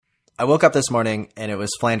I woke up this morning and it was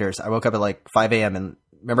Flanders. I woke up at like 5 a.m. and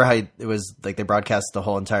remember how it was like they broadcast the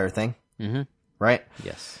whole entire thing? Mm-hmm. Right?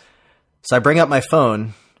 Yes. So I bring up my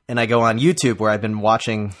phone and I go on YouTube where I've been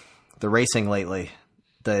watching the racing lately,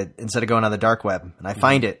 instead of going on the dark web, and I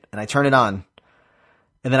find it and I turn it on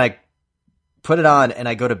and then I put it on and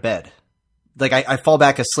I go to bed. Like I fall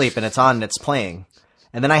back asleep and it's on and it's playing.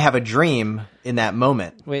 And then I have a dream in that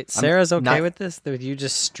moment. Wait, Sarah's okay with this? With you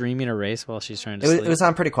just streaming a race while she's trying to sleep? It was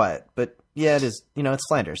on pretty quiet, but yeah, it is. You know, it's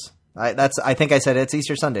Flanders. I think I said it's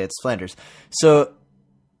Easter Sunday. It's Flanders. So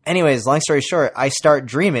anyways, long story short, I start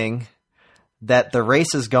dreaming that the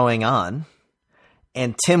race is going on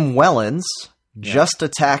and Tim Wellens just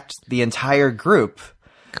attacked the entire group.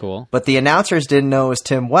 Cool. But the announcers didn't know it was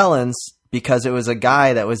Tim Wellens because it was a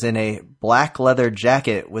guy that was in a black leather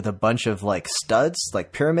jacket with a bunch of like studs,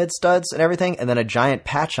 like pyramid studs and everything, and then a giant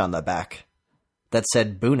patch on the back that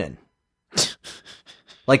said Boonin.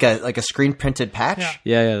 like a screen printed patch.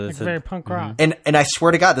 Yeah. Like very punk rock. And I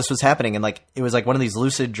swear to God, this was happening, and like it was like one of these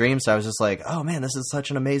lucid dreams. So I was just like, oh man, this is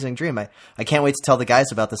such an amazing dream. I can't wait to tell the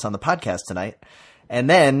guys about this on the podcast tonight. And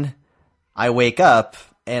then I wake up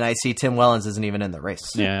and I see Tim Wellens isn't even in the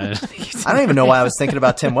race. Yeah. I don't even know why I was thinking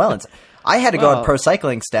about Tim Wellens. I had to go on Pro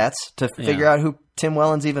Cycling Stats to figure out who Tim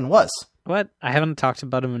Wellens even was. What? I haven't talked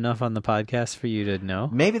about him enough on the podcast for you to know.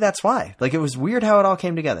 Maybe that's why. Like, it was weird how it all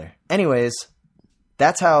came together. Anyways,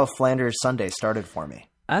 that's how Flanders Sunday started for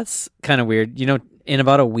me. That's kind of weird. You know, in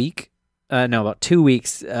about a week, about 2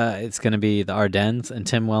 weeks, it's going to be the Ardennes, and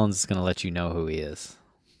Tim Wellens is going to let you know who he is.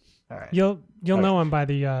 All right. You'll know him by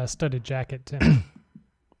the studded jacket, Tim.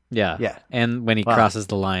 Yeah. And when he crosses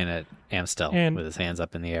the line at Amstel with his hands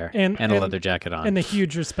up in the air and a leather jacket on. And the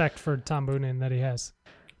huge respect for Tom Boonen that he has.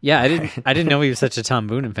 Yeah, I didn't know he was such a Tom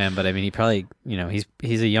Boonen fan, but I mean, he probably,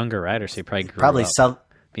 he's a younger rider, so he probably grew up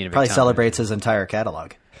being a big Tom celebrates Boonen. His entire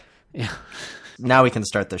catalog. Yeah. Now we can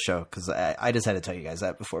start the show because I just had to tell you guys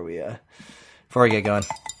that before we get going.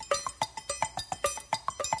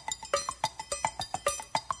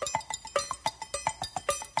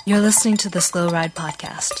 You're listening to the Slow Ride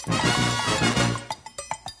Podcast.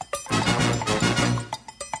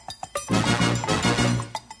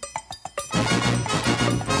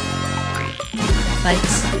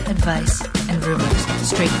 Fights, advice, and rumors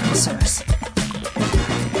straight from the source.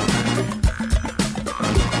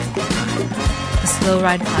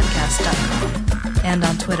 TheSlowRidePodcast.com and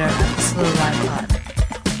on Twitter at TheSlowRidePod.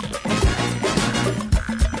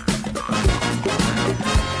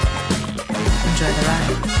 Enjoy the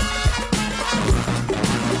ride.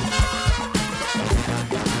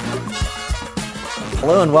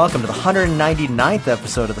 Hello and welcome to the 199th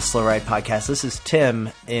episode of the Slow Ride Podcast. This is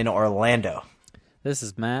Tim in Orlando. This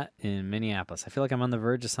is Matt in Minneapolis. I feel like I'm on the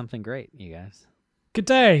verge of something great, you guys. Good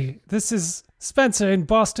day. This is Spencer in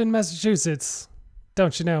Boston, Massachusetts.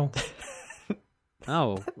 Don't you know?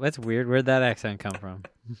 Oh, that's weird. Where'd that accent come from?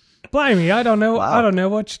 Blimey, I don't know. Wow. I don't know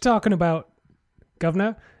what you're talking about,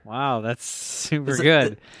 Governor. Wow, that's super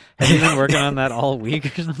good. Have you been working on that all week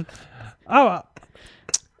or something? Oh,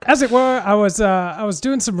 as it were, I was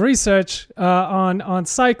doing some research on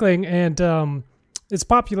cycling and its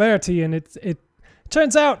popularity, and it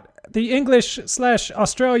turns out the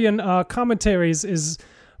English/Australian commentaries is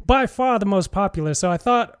by far the most popular. So I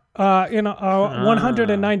thought in our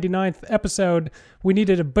 199th episode we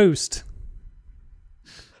needed a boost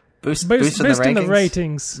in the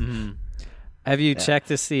ratings. Mm-hmm. Have you checked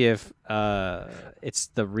to see if it's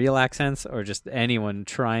the real accents or just anyone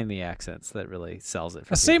trying the accents that really sells it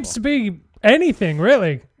for It people? seems to be anything,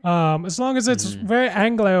 really. As long as it's very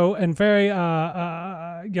Anglo and very,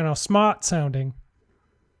 smart sounding.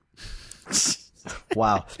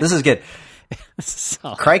 Wow, this is good.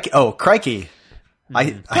 So, Crikey! Oh, crikey!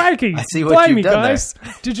 Crikey! I see what you've done guys.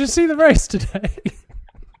 Did you see the race today?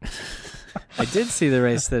 I did see the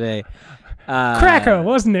race today. Cracker,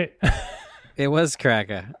 wasn't it? It was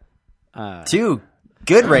cracker. Two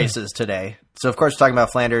good races today. So, of course, we're talking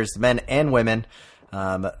about Flanders, men and women.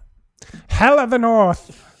 Hell of the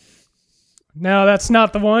North. No, that's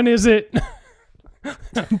not the one, is it?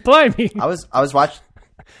 Blimey. I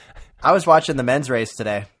was watching the men's race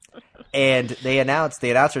today, and the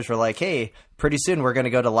announcers were like, "Hey, pretty soon we're going to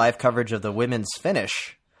go to live coverage of the women's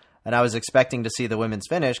finish," and I was expecting to see the women's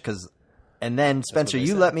finish and then Spencer,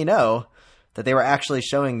 you let me know that they were actually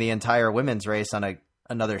showing the entire women's race on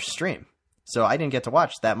another stream, so I didn't get to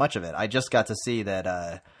watch that much of it. I just got to see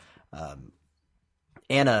that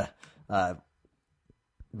Anna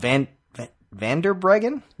Van der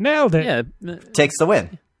Breggen Nailed it. Yeah. takes the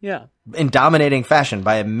win. Yeah. In dominating fashion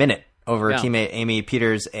by a minute over Yeah. teammate Amy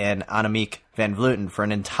Peters and Annemiek van Vleuten for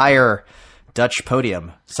an entire Dutch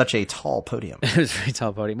podium. Such a tall podium. It was a very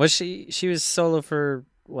tall podium. Was she was solo for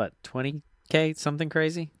what, 20K, something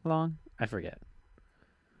crazy long? I forget.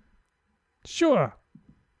 Sure.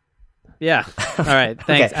 Yeah. All right.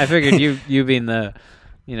 Thanks. Okay. I figured you being the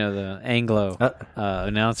Anglo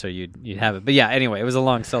announcer, you'd have it. But yeah, anyway, it was a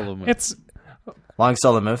long solo move. It's Long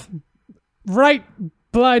solo move. right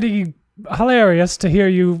bloody hilarious to hear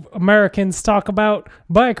you Americans talk about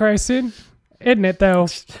bike racing, isn't it, though?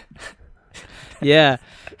 Yeah.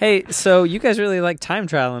 Hey, so you guys really like time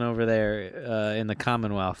traveling over there in the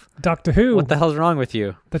Commonwealth. Doctor Who. What the hell's wrong with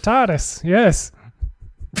you? The TARDIS, yes.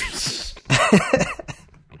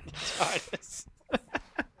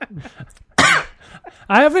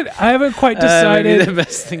 I haven't quite decided the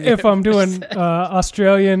best thing if I'm doing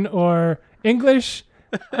Australian or English.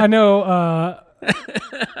 I know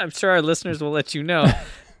I'm sure our listeners will let you know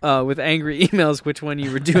with angry emails which one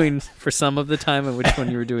you were doing for some of the time and which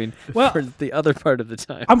one you were doing for the other part of the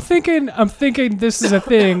time. I'm thinking this is a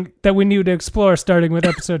thing that we need to explore starting with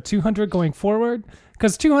episode 200 going forward,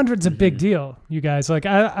 because 200 is a big deal, you guys. Like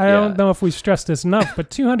I don't know if we've stressed this enough, but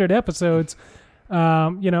 200 episodes,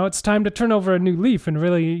 it's time to turn over a new leaf and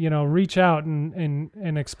really, reach out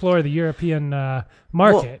and explore the European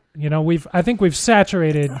market. Well, I think we've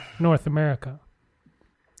saturated North America.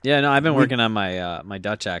 Yeah, no, I've been working on my my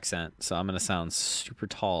Dutch accent, so I'm going to sound super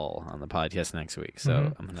tall on the podcast next week. So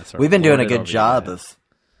I'm going to sort of We've been doing a lord it good over you job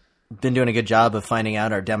guys. of finding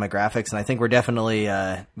out our demographics, and I think we're definitely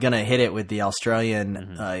going to hit it with the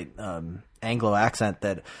Australian Anglo accent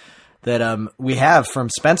that we have from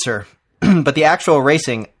Spencer. But the actual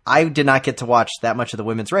racing, I did not get to watch that much of the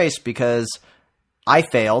women's race because I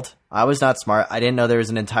failed. I was not smart. I didn't know there was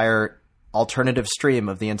an entire alternative stream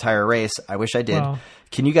of the entire race. I wish I did. Wow.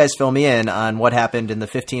 Can you guys fill me in on what happened in the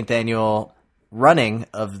 15th annual running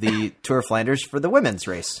of the Tour of Flanders for the women's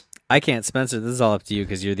race? I can't, Spencer. This is all up to you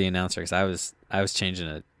because you're the announcer. Because I was changing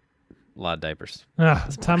a lot of diapers.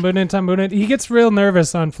 Tom Boonen. He gets real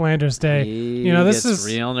nervous on Flanders Day. This is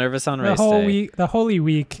real nervous on race the whole day. week. The Holy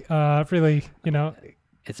Week, really,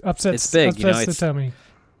 upsets. It's big. Upsets the tummy.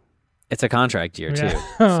 It's a contract year too. Yeah.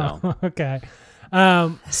 So Okay. I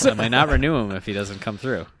might not renew him if he doesn't come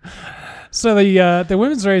through. So the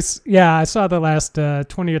women's race, I saw the last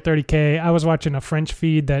 20 or 30K. I was watching a French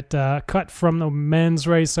feed that cut from the men's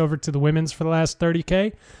race over to the women's for the last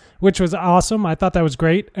 30K, which was awesome. I thought that was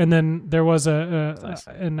great. And then there was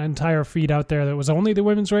an entire feed out there that was only the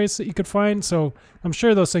women's race that you could find. So I'm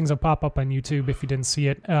sure those things will pop up on YouTube if you didn't see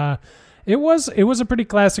it. It was a pretty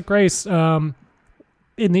classic race. In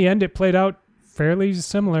the end, it played out fairly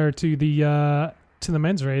similar to the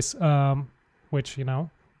men's race, which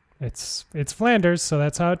it's Flanders, so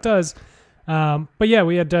that's how it does. But yeah,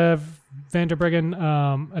 we had Van der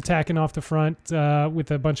Breggen attacking off the front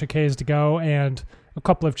with a bunch of Ks to go and a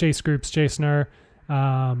couple of chase groups chasing her.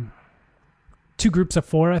 2 groups of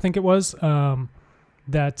 4, I think it was. All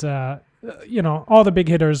the big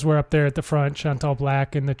hitters were up there at the front. Chantal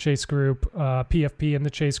Black in the chase group, PFP in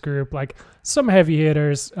the chase group, like some heavy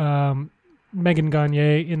hitters. Megan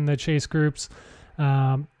Gagne in the chase groups.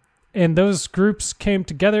 And those groups came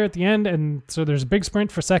together at the end, and so there's a big sprint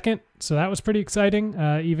for second. So that was pretty exciting.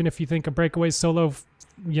 Even if you think a breakaway solo,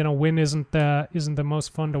 win isn't the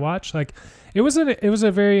most fun to watch. Like it was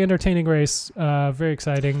a very entertaining race, very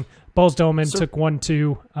exciting. Bulls Dolman took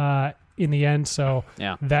 1-2 in the end, so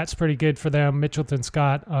that's pretty good for them. Mitchelton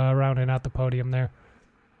Scott rounding out the podium there.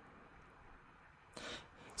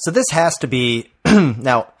 So this has to be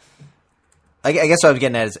now. I guess what I was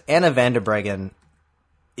getting at is Anna van der Breggen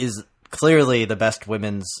is clearly the best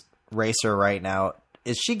women's racer right now.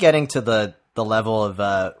 Is she getting to the level of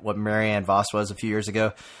what Marianne Vos was a few years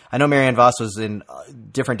ago? I know Marianne Vos was in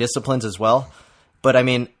different disciplines as well, but I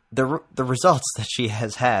mean the results that she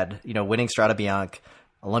has had, winning Strade Bianche,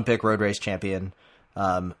 Olympic road race champion,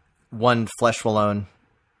 won Flèche Wallonne.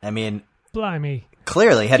 I mean, blimey,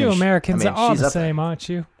 clearly you Americans are all she's the up there. same, aren't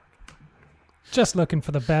you? Just looking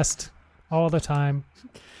for the best all the time.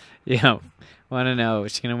 Yeah. Want to know,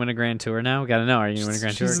 is she going to win a Grand Tour now? We got to know. Are you going to win a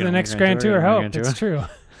Grand Tour? She's the next Grand Tour hope. It's true.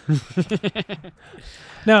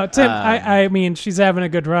 No, Tim, I mean, she's having a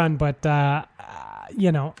good run, but, I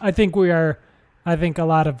think I think a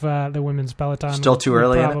lot of the women's peloton still too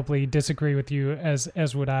early would probably disagree with you,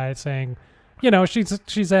 as would I, saying,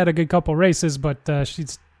 she's had a good couple races, but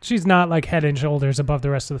she's not like head and shoulders above the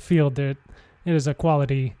rest of the field. It is a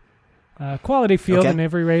quality field, and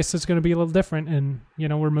every race is going to be a little different. And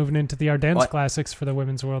we're moving into the Ardennes Classics for the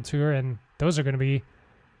Women's World Tour, and those are going to be,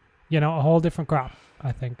 a whole different crop,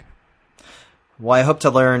 I think. Well, I hope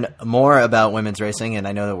to learn more about women's racing, and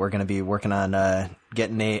I know that we're going to be working on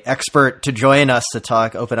getting a expert to join us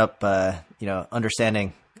to open up,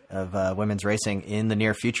 understanding of women's racing in the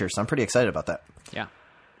near future. So I'm pretty excited about that. Yeah.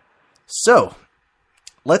 So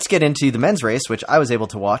let's get into the men's race, which I was able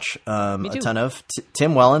to watch a ton of.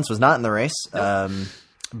 Tim Wellens was not in the race,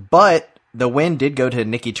 but the win did go to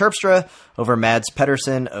Nikki Terpstra over Mads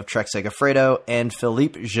Pedersen of Trek Segafredo and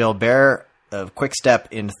Philippe Gilbert of Quick-Step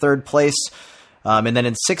in third place. And then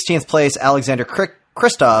in 16th place, Alexander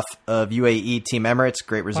Kristoff of UAE Team Emirates.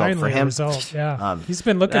 Great result Finally for him. A result, yeah. He's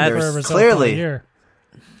been looking for a result clearly, all year.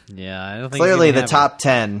 Yeah, I don't think clearly the top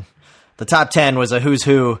 10. The top 10 was a who's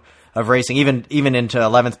who of racing, even into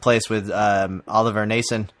 11th place with Oliver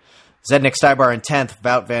Nason, Zednik Stybar in 10th,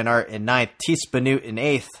 Wout van Aert in 9th, Thies Benoot in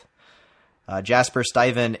 8th, Jasper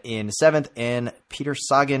Stuyven in 7th, and Peter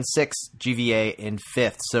Sagan 6th, GVA in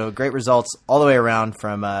 5th. So great results all the way around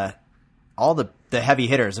from all the heavy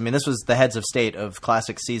hitters. I mean, this was the heads of state of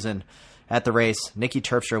Classic season at the race. Nikki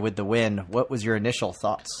Terpstra with the win. What was your initial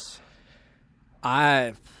thoughts?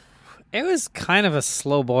 It was kind of a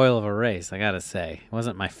slow boil of a race, I gotta say. It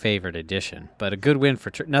wasn't my favorite edition, but a good win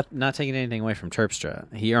for not taking anything away from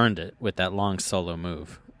Terpstra. He earned it with that long solo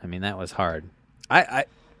move. I mean, that was hard.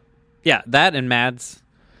 Yeah, that and Mads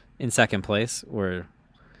in second place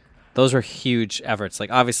those were huge efforts.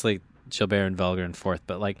 Like, obviously Gilbert and Velger in fourth,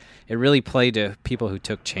 but like it really played to people who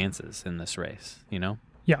took chances in this race. You know?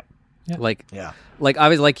 Yeah. Like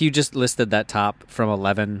obviously, like you just listed that top from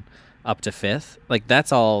 11 up to 5th. Like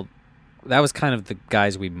that's all. That was kind of the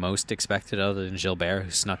guys we most expected, other than Gilbert,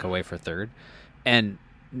 who snuck away for third. And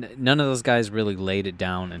none of those guys really laid it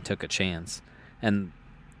down and took a chance. And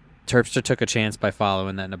Terpstra took a chance by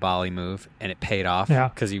following that Nibali move, and it paid off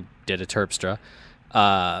because he did a Terpstra.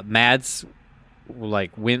 Mads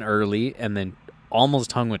went early and then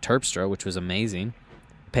almost hung with Terpstra, which was amazing.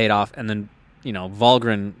 Paid off, and then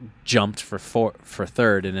Valgren jumped for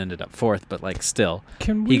third and ended up fourth, but still,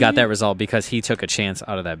 he got that result because he took a chance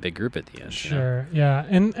out of that big group at the end. Sure, yeah,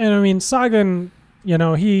 and I mean Sagan,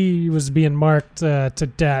 he was being marked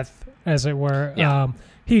to death, as it were. Yeah.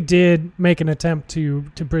 He did make an attempt to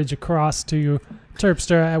bridge across to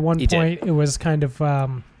Terpstra at one point. It was kind of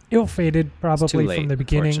ill-fated, probably late, from the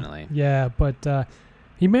beginning. Unfortunately. Yeah, but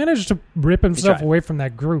he managed to rip himself away from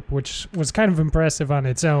that group, which was kind of impressive on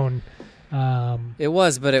its own. It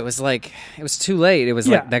was, but it was too late. It was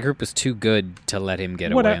that group was too good to let him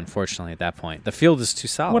get away, unfortunately, at that point. The field is too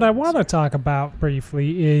solid. What I want to talk about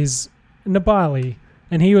briefly is Nibali,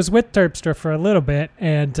 and he was with Terpstra for a little bit,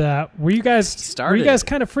 and were you guys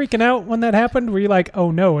kind of freaking out when that happened? Were you like,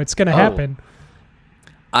 oh no, it's going to happen?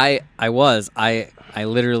 I was. I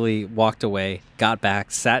literally walked away, got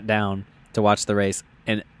back, sat down to watch the race,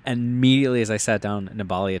 and immediately as I sat down,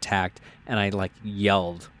 Nibali attacked, and I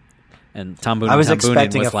yelled. And Tom Boonen, I was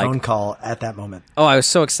expecting a phone call at that moment. Oh, I was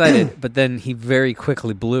so excited, but then he very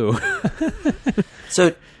quickly blew.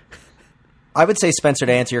 So, I would say, Spencer,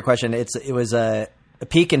 to answer your question, it was a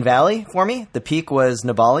peak and valley for me. The peak was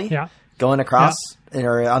Nibali going across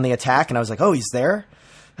or on the attack, and I was like, oh, he's there?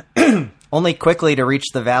 Only quickly to reach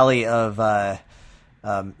the valley of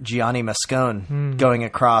Gianni Moscone going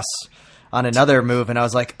across on another move, and I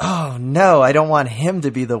was like, oh, no, I don't want him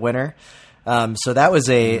to be the winner. So that was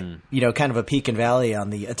a kind of a peak and valley on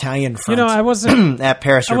the Italian front. I wasn't at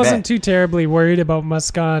Paris-Roubaix. I wasn't too terribly worried about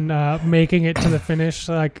Moscone making it to the finish.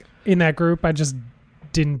 In that group, I just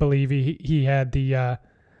didn't believe he had the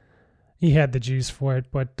juice for it.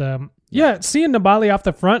 But seeing Nibali off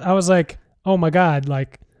the front, I was like, oh my god,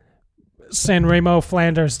 San Remo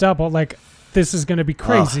Flanders double, this is going to be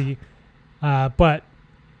crazy. But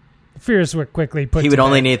fears were quickly put. He would to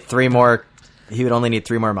only bed. need 3 more. He would only need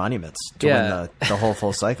 3 more monuments to win the whole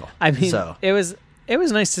full cycle. I mean, it was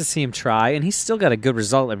nice to see him try, and he's still got a good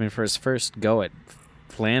result. I mean, for his first go at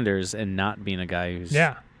Flanders and not being a guy who's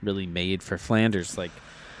really made for Flanders.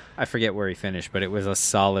 I forget where he finished, but it was a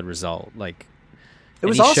solid result. It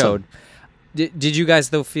was awesome. Did you guys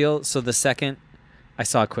though feel so? The second I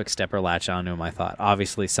saw a quick stepper latch onto him, I thought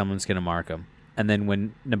obviously someone's going to mark him. And then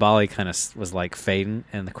when Nibali kind of was fading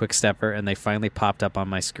and the quick stepper, and they finally popped up on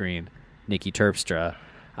my screen. Nikki Terpstra,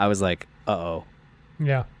 I was like, uh-oh.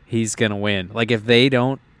 Yeah. He's going to win. If they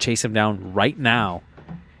don't chase him down right now,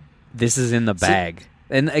 this is in the bag.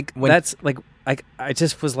 And I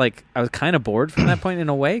just was I was kind of bored from that point in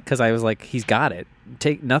a way, because I was like, he's got it.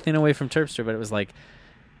 Take nothing away from Terpstra, but it was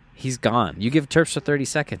he's gone. You give Terpstra 30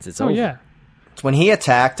 seconds, it's over. Yeah. When he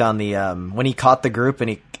attacked on the, when he caught the group and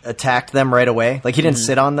he attacked them right away, he didn't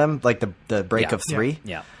sit on them, the break of 3.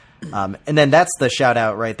 Yeah. And then that's the shout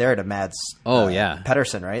out right there to Mads.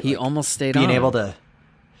 Pedersen, right? He almost stayed being on. able to.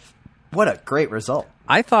 What a great result.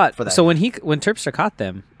 I thought for that so guy. when Terpstra caught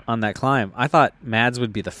them on that climb, I thought Mads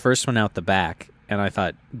would be the first one out the back, and I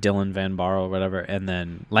thought Dylan Van Barl or whatever, and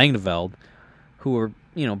then Langeveld, who were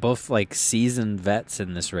both like seasoned vets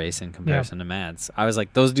in this race in comparison to Mads. I was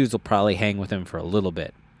like, those dudes will probably hang with him for a little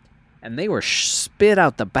bit, and they were spit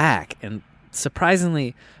out the back, and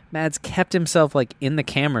surprisingly, Mads kept himself like in the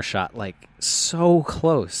camera shot, like so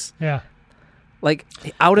close. Yeah. Like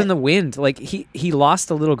out in the wind, like he lost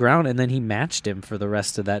a little ground and then he matched him for the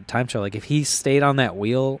rest of that time trial. Like if he stayed on that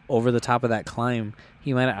wheel over the top of that climb,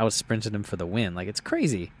 he might have out sprinted him for the win. Like it's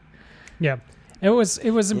crazy. Yeah, it was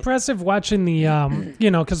impressive watching the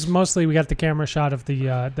because mostly we got the camera shot of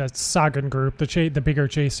the Sagan group, the bigger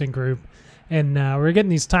chasing group, and we were getting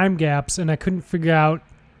these time gaps, and I couldn't figure out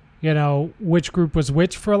which group was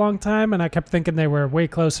which for a long time, and I kept thinking they were way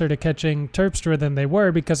closer to catching Terpstra than they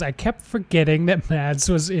were because I kept forgetting that Mads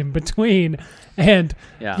was in between. And,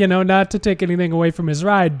 not to take anything away from his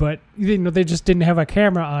ride, but, they just didn't have a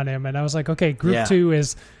camera on him. And I was like, okay, group 2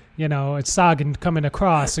 is, it's Sagan coming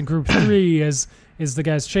across, and group 3 is the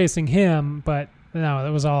guys chasing him. But, no,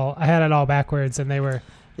 it was all, I had it all backwards, and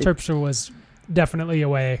Terpstra was definitely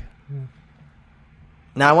away.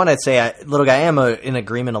 Now, I want to say, little guy, I am in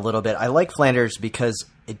agreement a little bit. I like Flanders because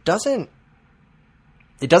it doesn't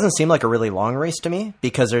seem like a really long race to me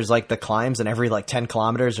because there's like the climbs and every like 10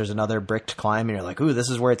 kilometers there's another bricked climb and you're like, ooh, this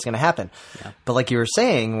is where it's going to happen. Yeah. But like you were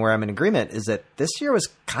saying, where I'm in agreement is that this year was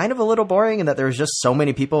kind of a little boring and that there was just so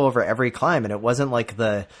many people over every climb, and it wasn't like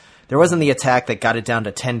there wasn't the attack that got it down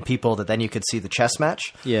to 10 people that then you could see the chess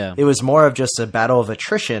match. Yeah. It was more of just a battle of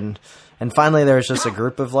attrition. And finally, there was just a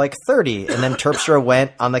group of like 30, and then Terpstra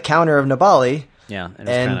went on the counter of Nibali,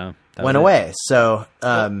 and went away. So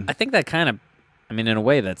I think that kind of, in a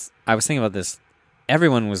way, I was thinking about this.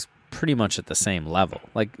 Everyone was pretty much at the same level.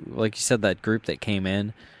 Like you said, that group that came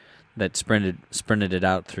in, that sprinted it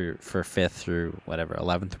out for 5th through whatever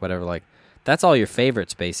 11th, whatever. Like that's all your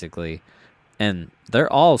favorites basically, and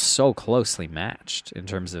they're all so closely matched in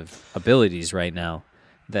terms of abilities right now.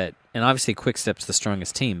 And obviously Quick-Step's the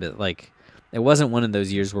strongest team, but like it wasn't one of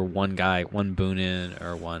those years where one guy, one Boonen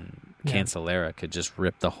or one Cancellara could just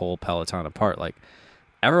rip the whole peloton apart. Like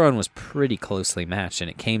everyone was pretty closely matched, and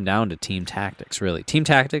it came down to team tactics, really. Team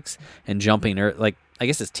tactics and jumping. Like I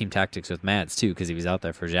guess it's team tactics with Mads too, because he was out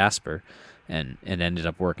there for Jasper, and it ended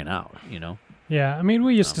up working out. Yeah,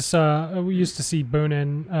 we used to see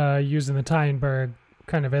Boonen using the Tyenberg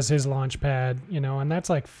kind of as his launch pad, and that's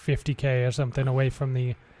like 50K or something away from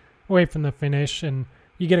the finish, and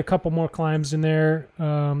you get a couple more climbs in there,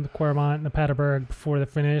 the Quaremont and the Paterberg before the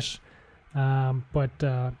finish. I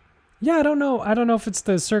don't know if it's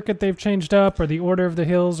the circuit they've changed up or the order of the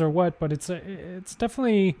hills or what, but it's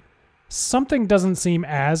definitely something doesn't seem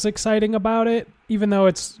as exciting about it, even though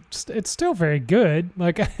it's still very good.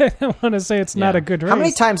 Like I don't want to say it's not a good race. How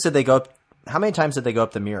many times did they go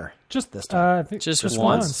up the mirror? Just this time. I think just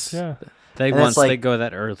once. Yeah. They go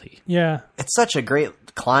that early. Yeah. It's such a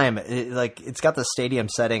great climb. It's got the stadium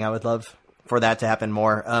setting. I would love for that to happen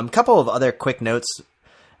more. Couple of other quick notes,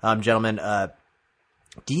 gentlemen.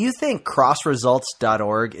 Do you think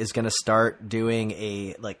crossresults.org is going to start doing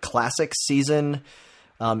a classic season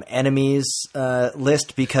enemies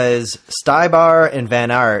list? Because Stybar and Van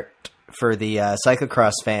Aert for the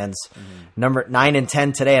cyclocross fans, number 9 and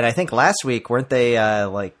 10 today, and I think last week weren't they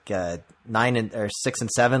 6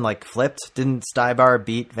 and 7 flipped? Didn't Stybar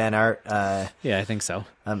beat Van Aert? Yeah, I think so.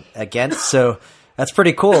 Against, so that's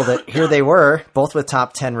pretty cool that here they were both with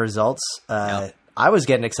top 10 results. I was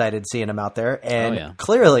getting excited seeing him out there, and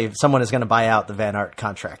clearly someone is going to buy out the Van Aert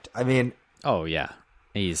contract. Oh yeah,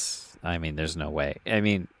 there's no way.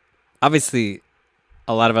 Obviously,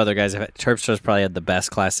 a lot of other guys have. Terpstra's probably had the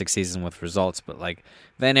best classic season with results, but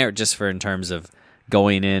Van Aert, just in terms of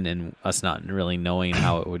going in and us not really knowing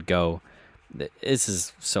how it would go, this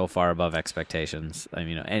is so far above expectations.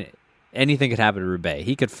 Anything could happen to Roubaix.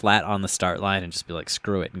 He could flat on the start line and just be like,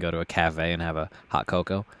 screw it, and go to a cafe and have a hot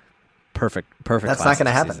cocoa. Perfect. That's not going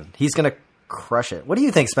to happen. Season. He's going to crush it. What do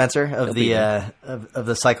you think, Spencer, of the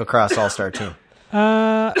cyclocross all-star team?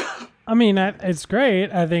 It's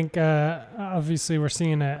great. I think obviously we're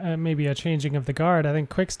seeing maybe a changing of the guard. I think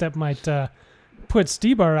Quick-Step might put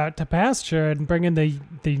Stybar out to pasture and bring in the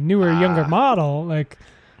newer, younger model. I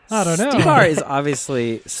don't know. Stybar is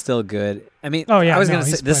obviously still good. I was going to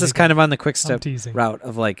say this is kind of on the Quick-Step route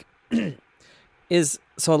of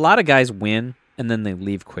so a lot of guys win and then they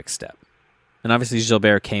leave Quick-Step. And obviously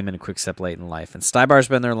Gilbert came in a Quick-Step late in life, and Stybar's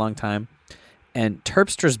been there a long time, and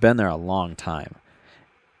Terpstra's been there a long time.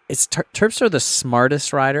 Is Terpstra the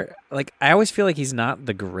smartest rider? Like, I always feel like he's not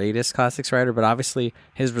the greatest classics rider, but obviously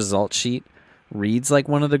his result sheet reads like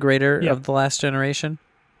one of the greater of the last generation.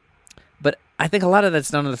 But I think a lot of that's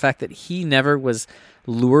down to the fact that he never was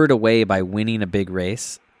lured away by winning a big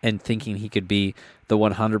race and thinking he could be the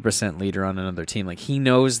 100% leader on another team. Like, he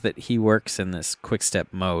knows that he works in this quick step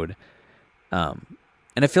mode.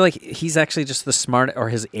 And I feel like he's actually just the smart, or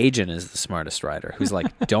his agent is the smartest rider, who's like,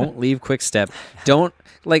 don't leave quick step. Don't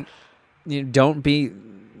be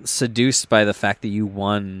seduced by the fact that you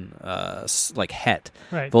won like Het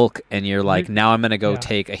Volk, and you're like, now I'm going to go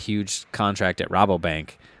take a huge contract at Rabobank.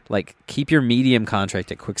 Like, keep your medium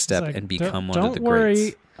contract at Quick Step and become one of the greats. Don't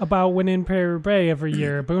worry about winning Paris-Roubaix every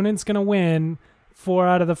year. Boonen's going to win 4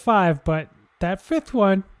 out of the 5, but that 5th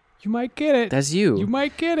one, you might get it. That's you. You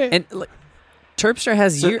might get it. And like, Terpstra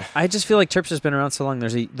has I just feel like Terpstra's been around so long.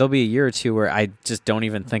 There'll be a year or two where I just don't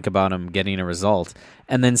even think about him getting a result,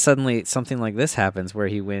 and then suddenly something like this happens where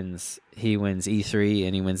he wins E3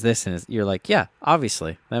 and he wins this, and you're like, yeah,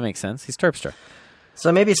 obviously that makes sense. He's Terpstra.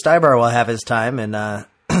 So maybe Stybar will have his time, and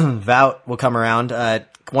Vout will come around.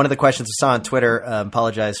 One of the questions I saw on Twitter,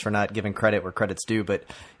 apologize for not giving credit where credit's due, but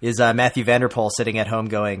is Matthew Van Der Poel sitting at home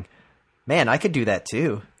going, man, I could do that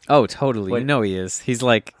too. Oh, totally. You know he is. He's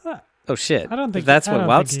like, oh shit! I don't think that's what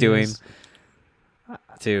Wout's doing, is.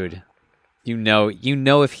 Dude. You know,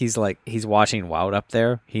 if he's watching Wout up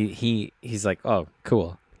there, he's like, oh,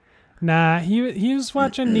 cool. Nah, he was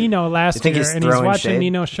watching Nino last year, and he's watching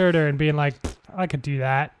Nino Schurter and being like, I could do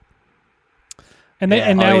that. And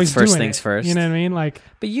now he's first doing things it. first. You know what I mean? Like,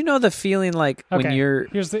 but you know the feeling like when you're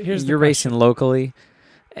you're racing locally.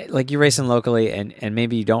 Like, you're racing locally, and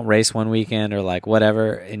maybe you don't race one weekend or like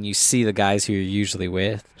whatever, and you see the guys who you're usually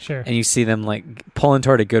with, sure, and you see them like pulling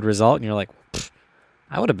toward a good result, and you're like,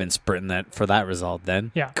 I would have been sprinting that for that result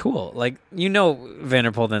then. Yeah, cool. Like, Van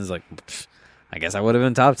Der Poel then's like, I guess I would have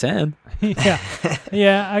been top 10.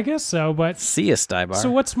 yeah, I guess so. But see ya, Stybar.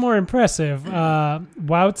 So what's more impressive,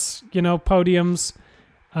 Wout's podiums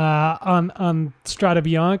on Strade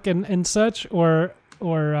Bianche and such, or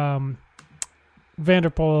Van Der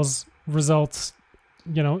Poel's results,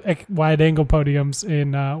 wide angle podiums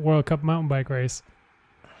in World Cup mountain bike race.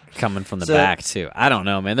 Coming from the back too. I don't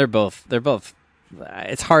know, man. They're both.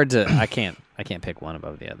 It's hard to. I can't pick one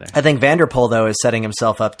above the other. I think Van Der Poel though is setting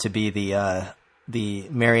himself up to be the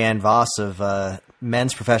Marianne Vos of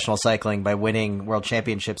men's professional cycling by winning world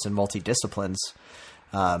championships in multi-disciplines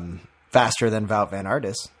faster than Wout van Aert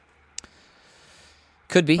is.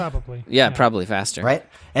 Could be. Probably. Yeah, probably faster. Right?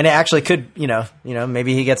 And it actually could,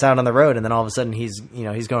 maybe he gets out on the road and then all of a sudden he's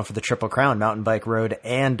going for the Triple Crown, mountain bike, road,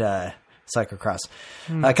 and cyclocross.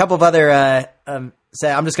 A couple of other, I'm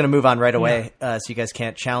just going to move on right away so you guys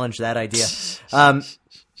can't challenge that idea.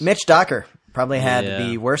 Mitch Docker probably had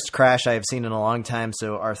the worst crash I have seen in a long time,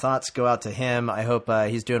 so our thoughts go out to him. I hope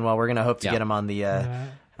he's doing well. We're going to hope to get him on the,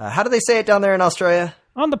 how do they say it down there in Australia?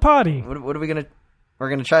 On the potty. What are we going to... We're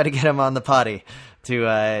going to try to get him on the potty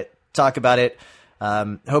to talk about it.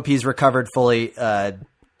 Hope he's recovered fully.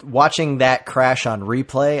 Watching that crash on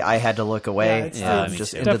replay, I had to look away.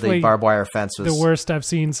 Just into the barbed wire fence was the worst I've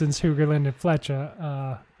seen since Hugerland and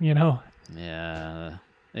Fletcher. Yeah.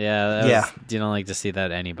 You don't like to see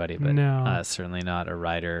that anybody, but certainly not a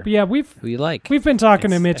rider. But yeah, we've been talking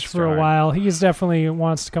to Mitch for a while. He's definitely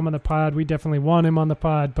wants to come on the pod. We definitely want him on the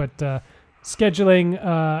pod, but scheduling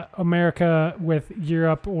America with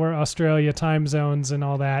Europe or Australia time zones and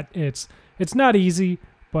all that, it's not easy,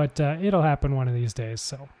 but it'll happen one of these days.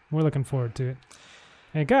 So we're looking forward to it.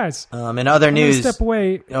 Hey guys, in other news, step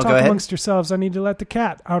away, talk amongst yourselves. I need to let the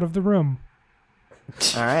cat out of the room.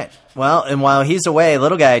 All right. Well, and while he's away,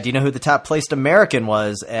 little guy, do you know who the top placed American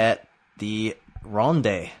was at the Ronde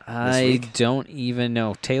this week? Don't even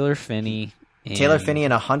know. Taylor Phinney. Taylor Phinney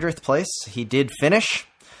in 100th place. He did finish.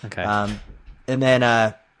 Okay. And then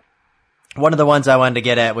one of the ones I wanted to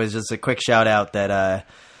get at was just a quick shout out that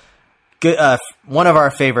one of our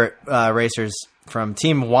favorite racers from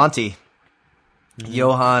Team Wanty,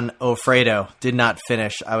 Johan Ofredo, did not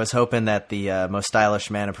finish. I was hoping that the most stylish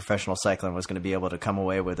man in professional cycling was going to be able to come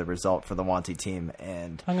away with a result for the Wanty team,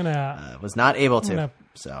 and was not able to.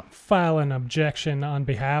 So file an objection on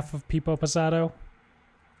behalf of Pipo Posado.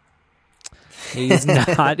 He's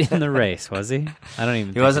not in the race, was he? I don't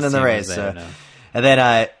even. He wasn't in the race. And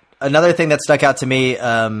then another thing that stuck out to me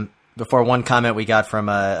before one comment we got from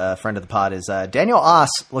a friend of the pod is Daniel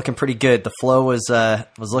Oss looking pretty good. The flow was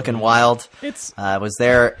looking wild. Was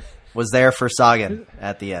there for Sagan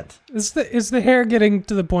at the end. Is the hair getting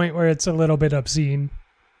to the point where it's a little bit obscene?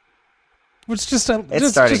 It's just a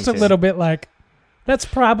little bit like, That's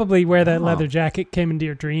probably where that leather jacket came into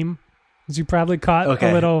your dream. Because you probably caught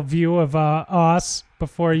a little view of Oz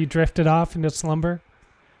before you drifted off into slumber.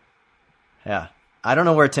 Yeah. I don't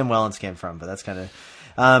know where Tim Wellens came from, but that's kind of...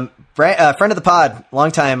 friend of the pod,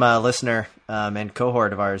 longtime listener and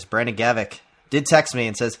cohort of ours, Brandon Gavick, did text me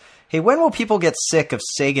and says, hey, when will people get sick of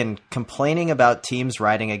Sagan complaining about teams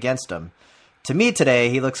riding against him? To me today,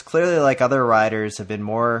 he looks clearly like other riders have been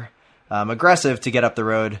more aggressive to get up the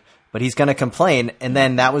road, but he's going to complain. And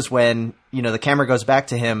then that was when, the camera goes back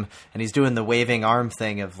to him and he's doing the waving arm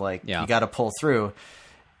thing of you got to pull through.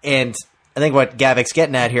 And I think what Gavick's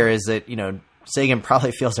getting at here is that, Sagan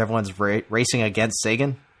probably feels everyone's racing against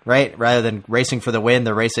Sagan, right? Rather than racing for the win,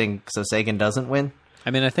 they're racing so Sagan doesn't win.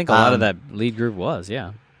 I mean, I think a lot of that lead group was,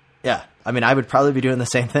 yeah. Yeah. I mean, I would probably be doing the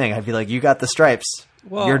same thing. I'd be like, you got the stripes.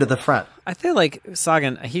 Well, you're to the front. I feel like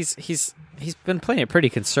Sagan, he's been playing it pretty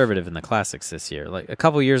conservative in the classics this year. Like a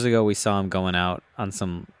couple years ago, we saw him going out on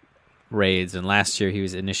some raids, and last year he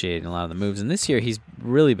was initiating a lot of the moves. And this year, he's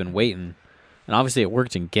really been waiting. And obviously, it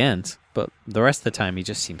worked in Ghent, but the rest of the time, he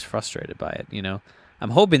just seems frustrated by it.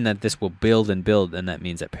 I'm hoping that this will build, and that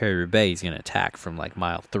means at Paris-Roubaix, he's going to attack from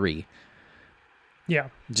mile 3. Yeah,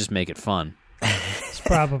 just make it fun. It's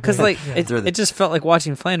probably because it just felt like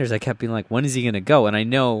watching Flanders. I kept being like, when is he going to go? And I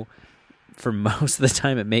know for most of the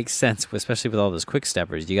time it makes sense, especially with all those quick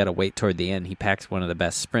steppers. You got to wait toward the end. He packs one of the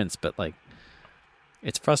best sprints, but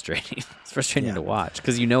it's frustrating. It's frustrating to watch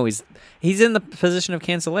because he's in the position of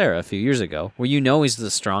Cancellara a few years ago, where he's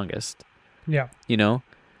the strongest. Yeah, And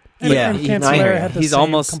Cancellara had the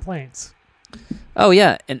same complaints. Oh,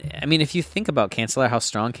 yeah. And, I mean, if you think about Cancellara, how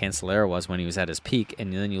strong Cancellara was when he was at his peak,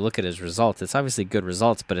 and then you look at his results, it's obviously good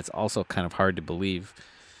results, but it's also kind of hard to believe.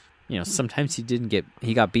 Sometimes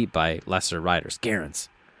he got beat by lesser riders. Gerrans.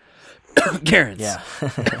 Yeah.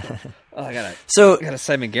 I got a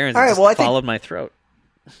Simon Gerrans that followed my throat.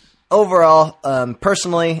 Overall,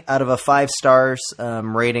 personally, out of a 5 stars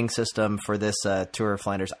rating system for this Tour of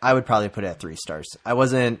Flanders, I would probably put it at 3 stars. I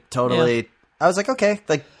wasn't totally... Yeah. I was like, okay,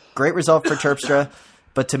 great result for Terpstra,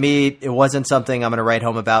 but to me, it wasn't something I'm going to write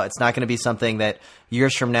home about. It's not going to be something that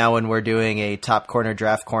years from now when we're doing a top corner,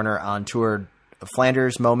 draft corner on Tour of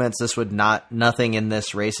Flanders moments, nothing in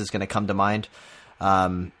this race is going to come to mind. How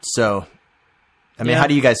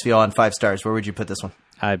do you guys feel on 5 stars? Where would you put this one?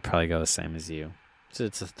 I'd probably go the same as you.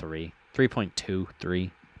 It's a 3. 3.2,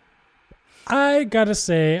 3. I got to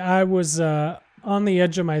say, I was on the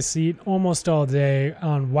edge of my seat almost all day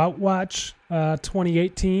on Wout Watch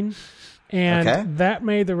 2018, and that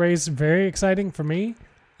made the race very exciting for me.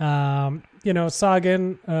 Sagan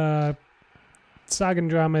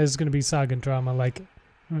drama is going to be Sagan drama.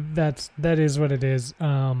 That is what it is.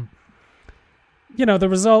 The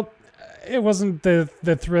result, it wasn't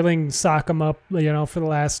the thrilling sock 'em up, for the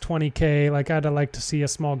last 20K. I'd like to see a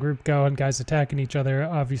small group go and guys attacking each other,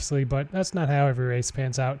 obviously, but that's not how every race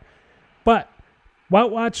pans out. But Wout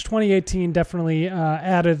Watch 2018 definitely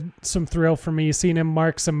added some thrill for me. Seeing him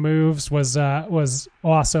mark some moves was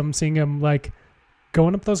awesome. Seeing him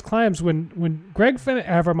going up those climbs when Greg Van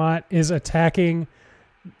Avermaet is attacking,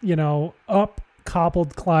 up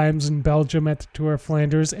cobbled climbs in Belgium at the Tour of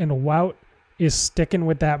Flanders, and Wout is sticking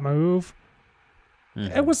with that move.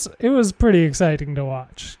 Mm-hmm. It was pretty exciting to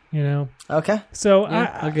watch. Okay. So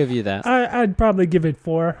I'll give you that. I'd probably give it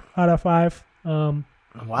 4 out of 5.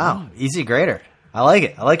 Wow, easy grader. I like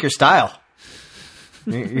it. I like your style.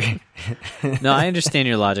 No, I understand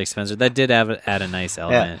your logic, Spencer. That did add a nice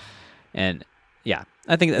element. Yeah. And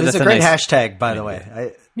I think that's a great hashtag, by the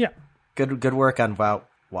way. Good work on Wout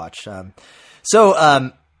Watch.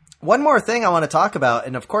 One more thing I want to talk about,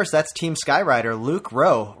 and of course that's Team Skyrider Luke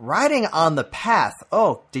Rowe riding on the path.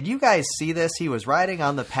 Oh, did you guys see this? He was riding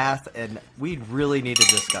on the path, and we really need to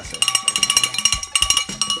discuss it.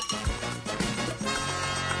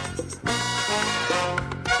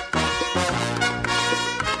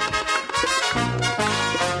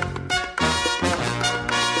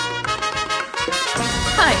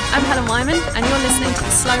 Hi, I'm Helen Wyman, and you're listening to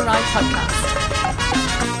the Slow Ride Podcast.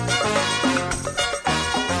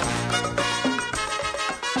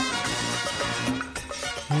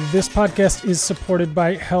 This podcast is supported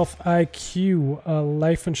by Health IQ, a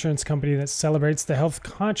life insurance company that celebrates the health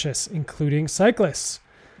conscious, including cyclists.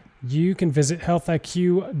 You can visit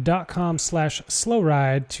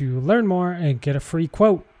healthiq.com/slowride to learn more and get a free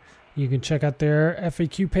quote. You can check out their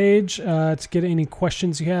FAQ page to get any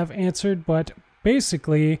questions you have answered, but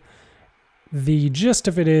basically the gist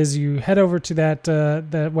of it is you head over to that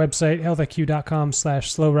website,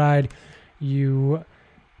 healthiq.com/slowride. You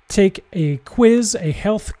take a quiz, a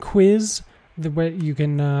health quiz, that you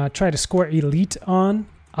can try to score elite on.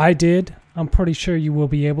 I did. I'm pretty sure you will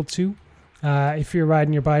be able to. If you're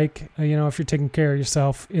riding your bike, if you're taking care of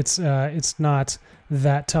yourself, it's not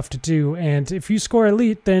that tough to do. And if you score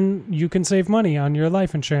elite, then you can save money on your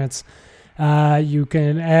life insurance. You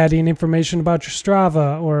can add in information about your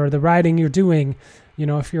Strava or the riding you're doing.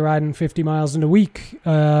 If you're riding 50 miles in a week,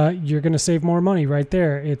 you're going to save more money right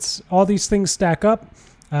there. It's all these things stack up.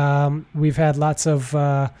 We've had lots of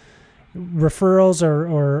referrals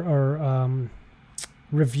or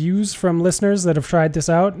reviews from listeners that have tried this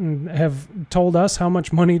out and have told us how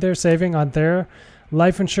much money they're saving on their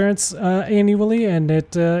life insurance annually, and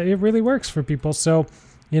it really works for people. So,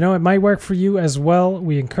 it might work for you as well.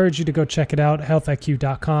 We encourage you to go check it out,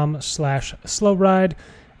 healthiq.com/slowride.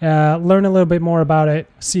 Learn a little bit more about it.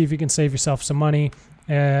 See if you can save yourself some money.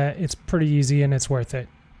 It's pretty easy and it's worth it.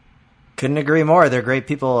 Couldn't agree more. They're great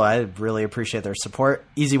people. I really appreciate their support.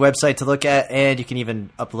 Easy website to look at, and you can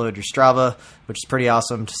even upload your Strava, which is pretty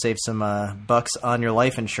awesome to save some bucks on your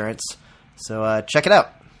life insurance. So check it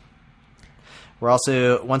out. We're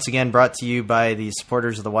also, once again, brought to you by the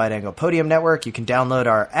supporters of the Wide Angle Podium Network. You can download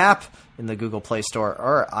our app in the Google Play Store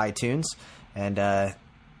or iTunes, and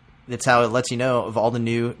that's how it lets you know of all the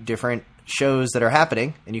new different shows that are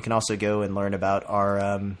happening. And you can also go and learn about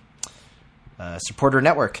our supporter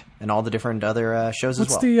network and all the different other shows as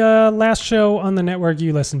well. What's the last show on the network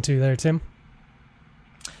you listened to there, Tim?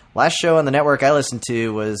 Last show on the network I listened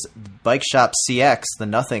to was Bike Shop CX, the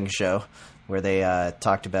Nothing Show, where they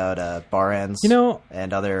talked about bar ends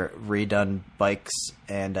and other redone bikes.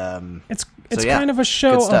 And it's kind of a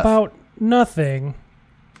show about nothing,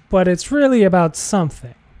 but it's really about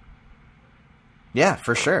something. Yeah,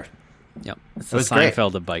 for sure. Yep. It's the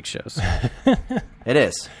Seinfeld of bike shows. It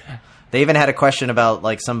is. They even had a question about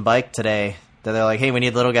like some bike today that they're like, hey, we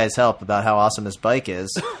need little guy's help about how awesome this bike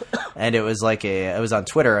is. And it was like it was on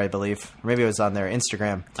Twitter, I believe. Or maybe it was on their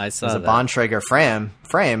Instagram. I saw it was a Bontrager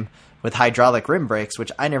frame with hydraulic rim brakes,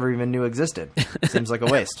 which I never even knew existed. Seems like a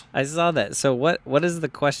waste. I saw that. So what is the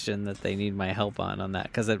question that they need my help on that?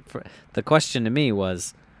 Because the question to me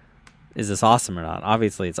was, is this awesome or not?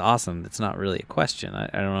 Obviously, it's awesome. It's not really a question. I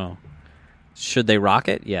don't know. Should they rock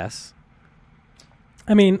it? Yes.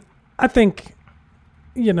 I mean, I think,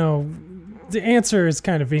 the answer is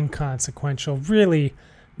kind of inconsequential. Really,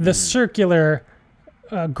 the circular,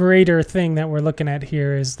 greater thing that we're looking at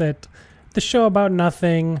here is that the show about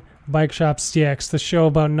nothing, Bike Shop CX, the show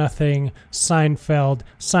about nothing, Seinfeld.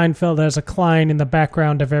 Seinfeld has a Klein in the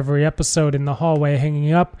background of every episode in the hallway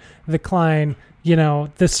hanging up. The Klein,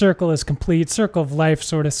 the circle is complete, circle of life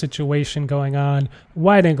sort of situation going on.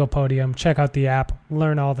 Wide Angle Podium, check out the app,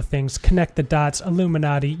 learn all the things, connect the dots,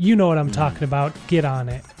 Illuminati, you know what I'm talking about, get on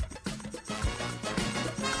it.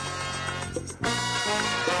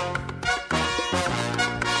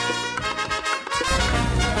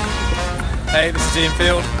 Hey, this is Ian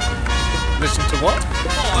Field. Listen to what?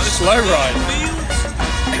 Oh, Slow Ride.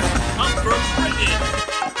 I'm from Britain.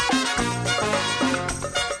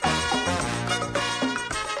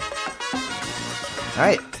 All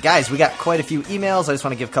right, guys, we got quite a few emails. I just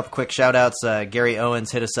want to give a couple quick shout-outs. Gary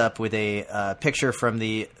Owens hit us up with a picture from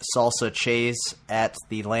the Salsa Chase at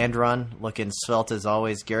the Land Run, looking svelte as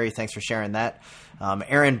always. Gary, thanks for sharing that.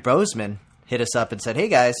 Aaron Bozeman hit us up and said, hey,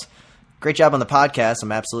 guys, great job on the podcast.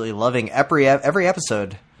 I'm absolutely loving every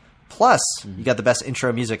episode. Plus, you got the best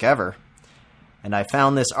intro music ever. And I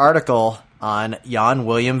found this article on Jan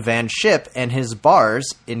William van Schip and his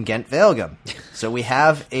bars in Ghent-Wevelgem. So we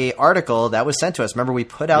have a article that was sent to us. Remember, we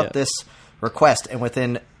put out this request, and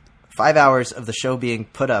within 5 hours of the show being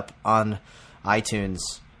put up on iTunes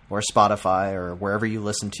or Spotify or wherever you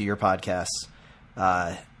listen to your podcasts,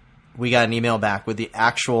 we got an email back with the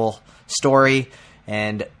actual story.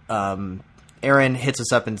 And Aaron hits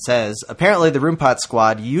us up and says, apparently the Roompot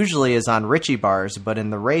squad usually is on Ritchie bars, but in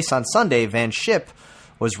the race on Sunday, Van Schip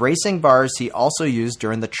was racing bars he also used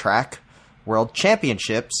during the Track World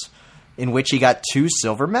Championships, in which he got 2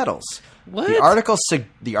 silver medals. What?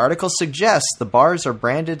 The article suggests the bars are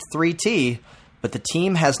branded 3T, but the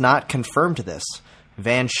team has not confirmed this.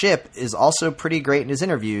 Van Schip is also pretty great in his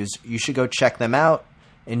interviews. You should go check them out.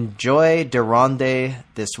 Enjoy de Ronde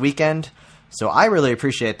this weekend. So I really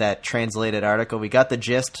appreciate that translated article. We got the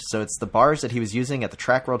gist. So it's the bars that he was using at the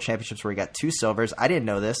Track World Championships where he got 2 silvers. I didn't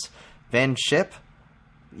know this. Van Schip,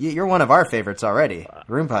 you're one of our favorites already.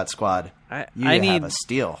 Roompot Squad. You have a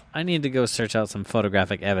steal. I need to go search out some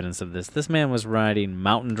photographic evidence of this. This man was riding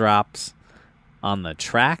mountain drops on the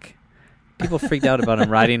track. People freaked out about him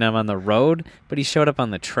riding them on the road, but he showed up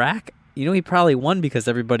on the track. He probably won because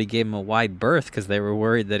everybody gave him a wide berth because they were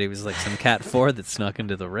worried that he was like some Cat 4 that snuck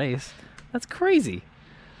into the race. That's crazy.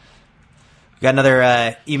 Got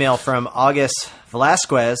another email from August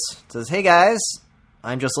Velasquez. It says, "Hey guys,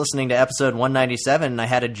 I'm just listening to episode 197 and I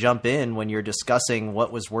had to jump in when you're discussing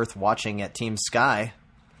what was worth watching at Team Sky.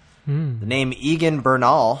 The name Egan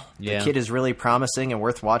Bernal, the kid is really promising and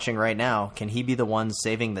worth watching right now. Can he be the one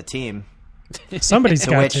saving the team?" Somebody's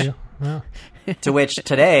got to. Yeah. To which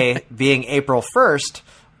today, being April 1st,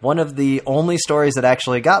 one of the only stories that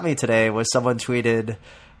actually got me today was someone tweeted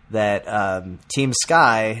that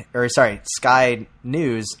Sky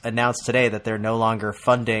News announced today that they're no longer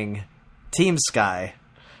funding Team Sky.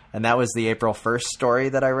 And that was the April 1st story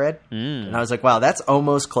that I read. And I was like, wow, that's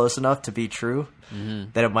almost close enough to be true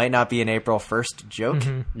that it might not be an April 1st joke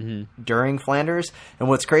during Flanders. And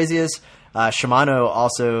what's crazy is Shimano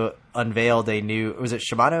also unveiled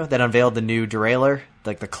Shimano that unveiled the new derailleur,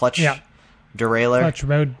 like the clutch derailleur. Clutch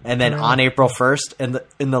mode and then derailleur. on April 1st, and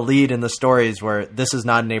in the lead in the stories where this is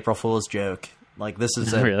not an April Fool's joke. Like this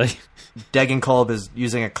is Really? Degenkolb is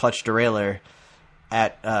using a clutch derailleur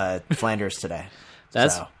at Flanders today.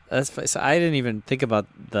 So I didn't even think about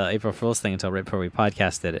the April Fool's thing until right before we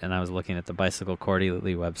podcasted it, and I was looking at the Bicycle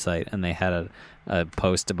Quarterly website, and they had a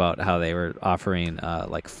post about how they were offering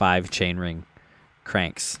like 5 chainring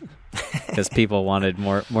cranks because people wanted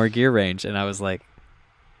more gear range, and I was like,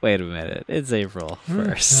 wait a minute, it's April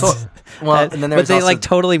 1st. And then but they like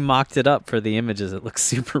totally mocked it up for the images. It looks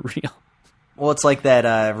super real. Well, it's like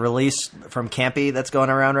that release from Campy that's going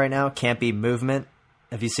around right now, Campy Movement.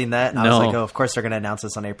 Have you seen that? And I was like, oh, of course they're going to announce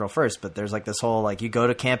this on April 1st. But there's like this whole, like, you go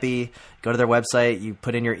to Campy, go to their website, you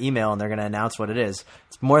put in your email, and they're going to announce what it is.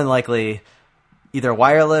 It's more than likely either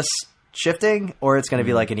wireless shifting or it's going to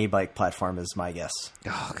be like an e-bike platform is my guess.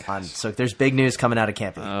 Oh, gosh. So there's big news coming out of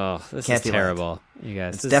Campy. Oh, this Campy is terrible. You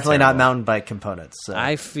guys, it's definitely not mountain bike components. So.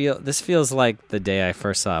 This feels like the day I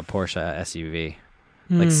first saw a Porsche SUV.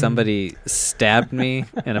 Like somebody stabbed me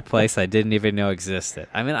in a place I didn't even know existed.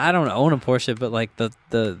 I mean, I don't own a Porsche, but like the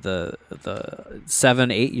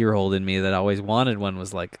 7-8-year-old in me that always wanted one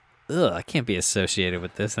was like, ugh, I can't be associated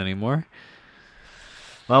with this anymore.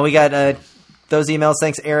 Well, we got those emails.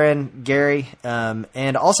 Thanks, Aaron, Gary,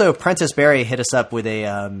 and also Prentice Barry hit us up with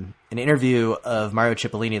an interview of Mario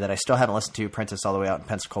Cipollini that I still haven't listened to. Prentice all the way out in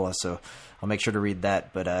Pensacola, so I'll make sure to read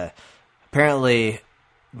that. But apparently,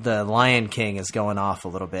 the Lion King is going off a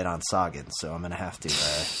little bit on Sagan, so I'm going to have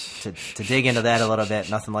to dig into that a little bit.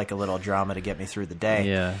 Nothing like a little drama to get me through the day.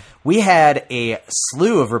 Yeah, we had a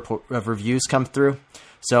slew of reviews come through,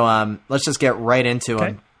 so let's just get right into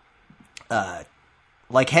them.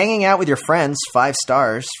 Like hanging out with your friends, 5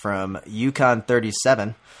 stars from Yukon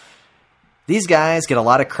 37. These guys get a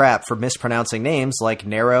lot of crap for mispronouncing names like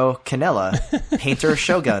Nero Canella, Painter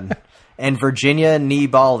Shogun, and Virginia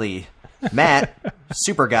Nibali. Matt,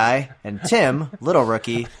 Super Guy, and Tim, Little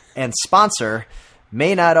Rookie, and Sponsor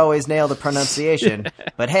may not always nail the pronunciation,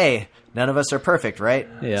 but hey, none of us are perfect, right?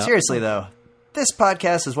 Yeah. Seriously, though, this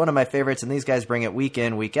podcast is one of my favorites, and these guys bring it week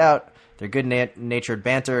in, week out. Their good-natured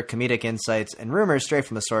banter, comedic insights, and rumors straight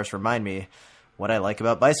from the source remind me what I like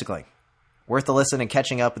about bicycling. Worth a listen and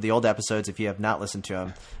catching up with the old episodes if you have not listened to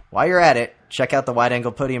them. While you're at it, check out the Wide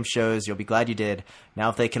Angle Podium shows. You'll be glad you did. Now,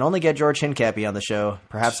 if they can only get George Hincapie on the show,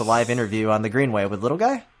 perhaps a live interview on the Greenway with Little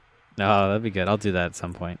Guy? No, that'd be good. I'll do that at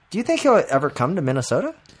some point. Do you think he'll ever come to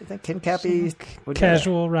Minnesota? Do you think Hincapie would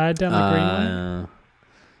Casual ride down the Greenway?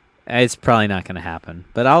 It's probably not going to happen.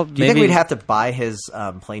 But I'll. Do you think we'd have to buy his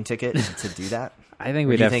plane ticket to do that? I think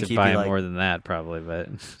we'd have to buy more than that, probably. But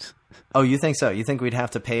oh, you think so? You think we'd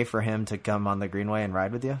have to pay for him to come on the Greenway and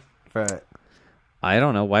ride with you? I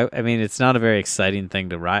don't know why. I mean, it's not a very exciting thing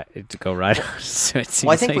to go ride on. So it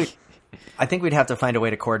seems I think we'd have to find a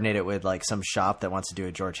way to coordinate it with like some shop that wants to do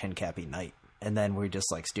a George Hincapie night, and then we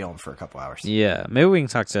just like steal him for a couple hours. Yeah, maybe we can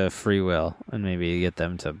talk to Freewill and maybe get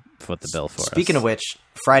them to foot the bill for us. Speaking of which,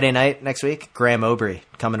 Friday night next week, Graham Aubrey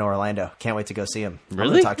coming to Orlando. Can't wait to go see him. Really? I'm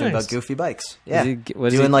going to talk to him about goofy bikes. Yeah,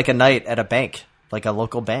 doing like a night at a bank, like a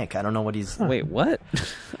local bank. I don't know what he's. Wait, what?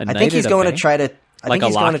 I think he's going to try to. I think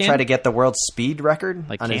he's going to try to get the world speed record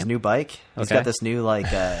on his new bike. He's got this new like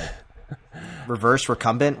reverse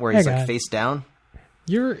recumbent where he's like face down.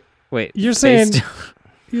 You're saying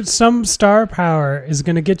some star power is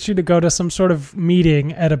going to get you to go to some sort of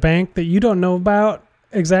meeting at a bank that you don't know about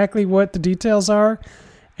exactly what the details are,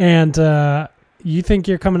 and you think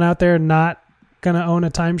you're coming out there not going to own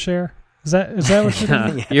a timeshare? Is that what you're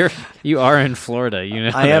doing? Yeah. You are in Florida, you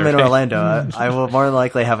know. I am in Orlando. I will more than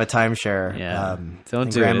likely have a timeshare. Yeah.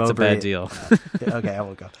 Don't do it. It's a bad deal. Okay, I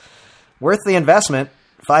will go. Worth the investment.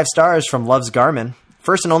 5 stars from Loves Garmin.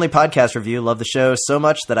 First and only podcast review. Love the show so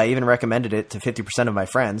much that I even recommended it to 50% of my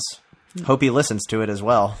friends. Hope he listens to it as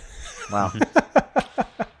well. Wow.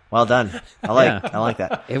 Well done. I like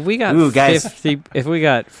that. If we got guys.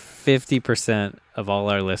 50% of all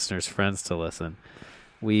our listeners' friends to listen,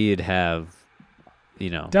 we'd have,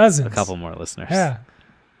 Dozens. a couple more listeners. Yeah.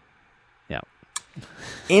 Yeah.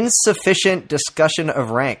 Insufficient discussion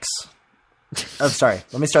of ranks. Oh, sorry.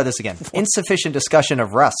 Let me start this again. Insufficient discussion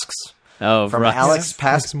of rusks. Oh, from Russ. Alex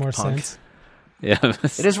Makes more Punk. sense. Yeah.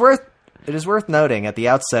 It is worth noting at the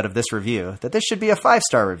outset of this review that this should be a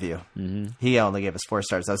 5-star review. Mm-hmm. He only gave us 4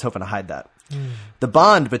 stars. I was hoping to hide that. The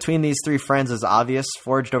bond between these 3 friends is obvious,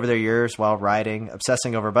 forged over their years while riding,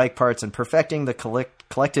 obsessing over bike parts, and perfecting the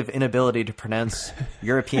collective inability to pronounce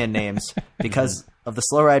European names. Because of the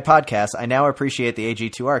Slow Ride podcast, I now appreciate the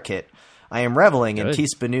AG2R kit. I am reveling in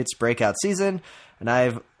Thies Benut's breakout season, and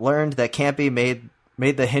I've learned that Campy made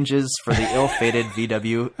the hinges for the ill-fated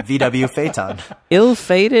VW Phaeton.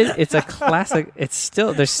 Ill-fated? It's a classic.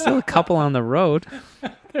 There's still a couple on the road.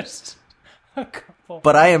 There's a couple.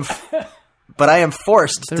 But I am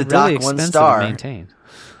forced They're to really dock 1 expensive star. to maintain.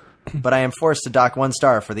 But I am forced to dock 1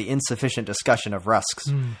 star for the insufficient discussion of rusks.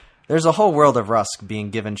 There's a whole world of rusk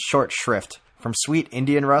being given short shrift, from sweet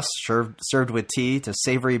Indian rusk served with tea to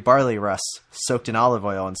savory barley rusk soaked in olive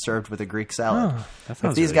oil and served with a Greek salad.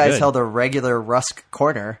 If these guys held a regular rusk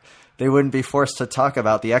corner, they wouldn't be forced to talk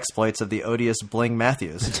about the exploits of the odious Bling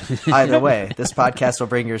Matthews. Either way, this podcast will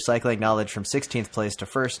bring your cycling knowledge from 16th place to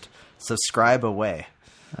 1st. Subscribe away.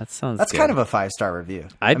 That's good. Kind of a 5-star review.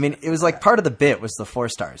 I mean, it was like part of the bit was the 4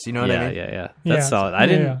 stars. You know what I mean? Yeah. That's solid.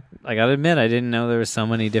 I gotta admit, I didn't know there were so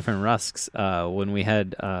many different rusks. When we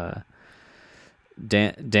had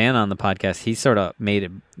Dan on the podcast, he sort of made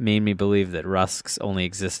me believe that rusks only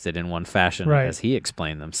existed in one fashion, as he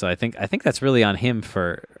explained them. So I think that's really on him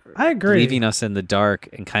for leaving us in the dark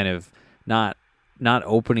and kind of not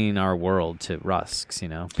opening our world to rusks,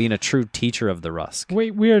 being a true teacher of the rusk.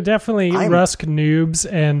 We are definitely rusk noobs,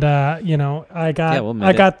 and I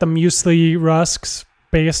got the muesli rusks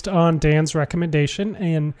based on Dan's recommendation,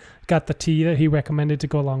 and got the tea that he recommended to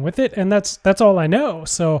go along with it, and that's all I know.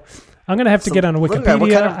 So I'm gonna have to get on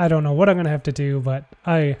Wikipedia. I don't know what I'm gonna have to do, but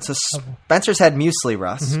Spencer's had muesli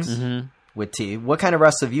rusks. With tea. What kind of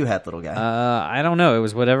rusk have you had, little guy? I don't know. It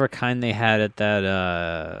was whatever kind they had at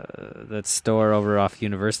that store over off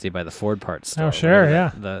University by the Ford Parts store. Oh, sure,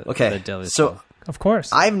 yeah. The deli store. Of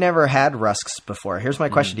course. I've never had rusks before. Here's my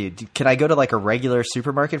question to you. Can I go to like a regular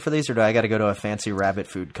supermarket for these, or do I got to go to a fancy rabbit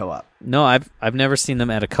food co-op? No, I've never seen them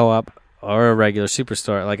at a co-op or a regular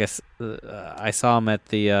superstore. Like I saw them at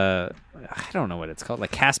the I don't know what it's called,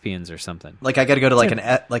 like Caspian's or something. Like I got to go to like an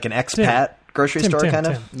expat grocery store kind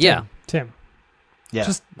of? Yeah. Tim.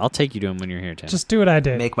 Yeah. I'll take you to them when you're here, Tim. Just do what I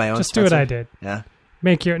did. Make my own. Just Spencer? do what I did. Yeah.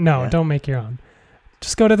 Don't make your own.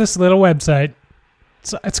 Just go to this little website.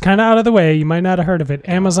 It's kind of out of the way. You might not have heard of it.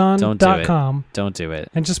 Amazon.com. Don't do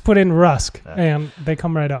it. And just put in rusk, and they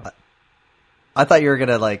come right up. I thought you were going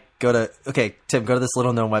to go to... Okay, Tim, go to this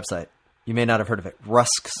little known website. You may not have heard of it.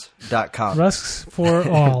 Rusks.com. Rusks for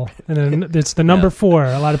all. And then it's the number 4.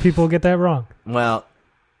 A lot of people get that wrong. Well,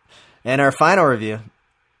 and our final review...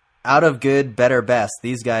 Out of good, better, best.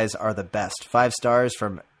 These guys are the best. 5 stars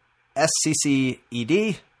from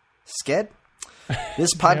SCCED. Sked.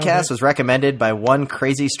 This podcast was recommended by one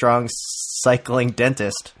crazy strong cycling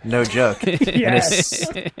dentist. No joke. Yes.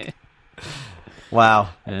 Wow.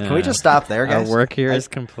 Can we just stop there, guys? Our work here is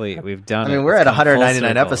complete. We've done it. I mean, we're at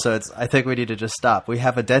 199 episodes. I think we need to just stop. We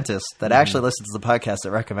have a dentist that actually listens to the podcast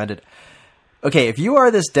that recommended it. Okay, if you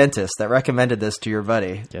are this dentist that recommended this to your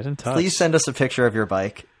buddy, get in touch. Please send us a picture of your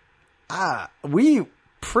bike. We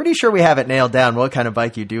pretty sure we have it nailed down what kind of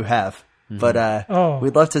bike you do have, but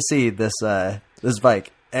we'd love to see this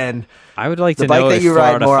bike. And I would like to know if 4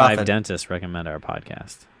 out of 5 dentists recommend our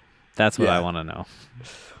podcast. That's what I want to know.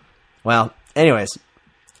 Well, anyways,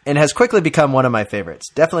 and has quickly become one of my favorites.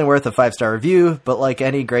 Definitely worth a 5-star review, but like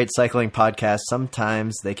any great cycling podcast,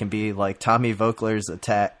 sometimes they can be like Tommy Voeckler's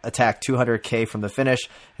attack 200K from the finish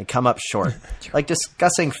and come up short. Like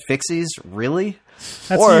discussing fixies, really?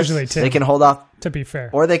 That's usually Tim. They can hold off. To be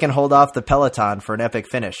fair, or they can hold off the peloton for an epic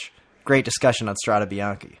finish. Great discussion on Strada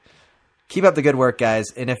Bianchi. Keep up the good work, guys.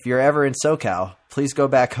 And if you're ever in SoCal, please go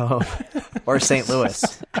back home or St. Louis.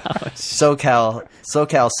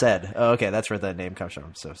 SoCal said. Oh, okay, that's where the name comes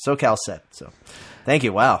from. So SoCal said. So, thank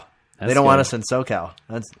you. Wow, they don't want us in SoCal.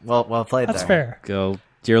 That's well played. That's there. fair. Go.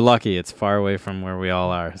 You're lucky. It's far away from where we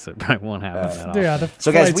all are, so it probably won't happen at all. Yeah.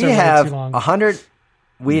 So, guys, we have 100.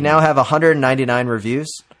 We now have 199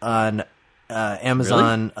 reviews on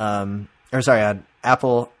Amazon, really? On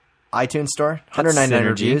Apple iTunes Store. 199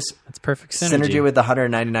 reviews. That's perfect synergy. With the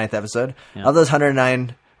 199th episode. Yep. Of those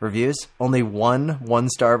 109 reviews. Only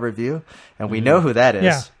one-star review, and we know who that is.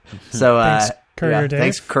 Yeah. So Thanks, Courier Dave.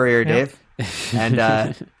 Thanks, Courier Yeah. Dave.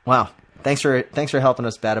 And wow, thanks for helping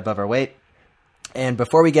us bat above our weight. And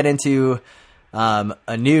before we get into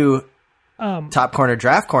a new Top Corner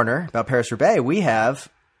Draft Corner about Paris-Roubaix, we have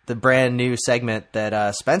the brand new segment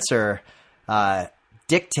that Spencer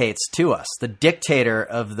dictates to us. The dictator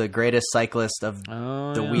of the greatest cyclist of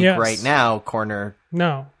the week Yes. right now, corner.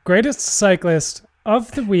 No, greatest cyclist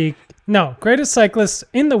of the week. No, greatest cyclist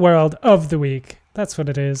in the world of the week. That's what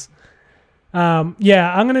it is. I'm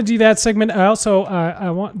gonna do that segment. I also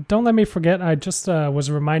don't let me forget. I just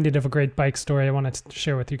was reminded of a great bike story I wanted to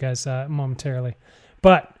share with you guys momentarily.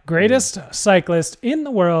 But greatest cyclist in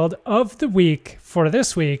the world of the week for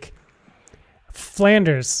this week,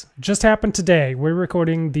 Flanders. Just happened today. We're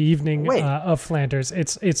recording the evening of Flanders.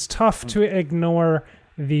 It's tough to ignore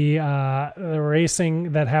the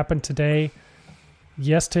racing that happened today.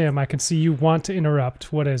 Yes, Tim, I can see you want to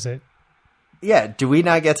interrupt. What is it? Yeah, do we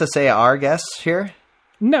not get to say our guess here?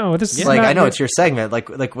 No, this is Like, not I know it's your segment.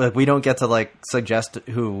 Like we don't get to like suggest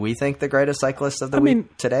who we think the greatest cyclist of the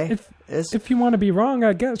week today is. If you want to be wrong,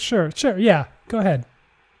 I guess sure. Yeah, go ahead.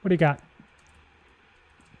 What do you got?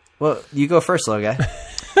 Well, you go first, little guy.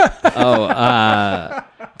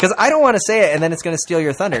 Because I don't want to say it, and then it's going to steal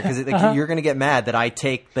your thunder. Because you're going to get mad that I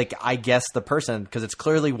guess the person, because it's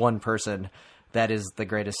clearly one person that is the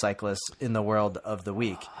greatest cyclist in the world of the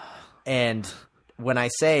week. And when I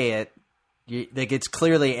say it, it's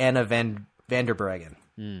clearly Anna van der Breggen,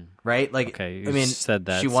 right? Like, okay, I mean, said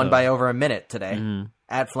that, she won by over a minute today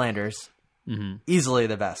at Flanders, easily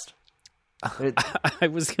the best. I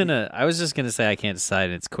was just gonna say I can't decide.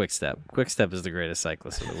 It's Quick-Step. Quick-Step is the greatest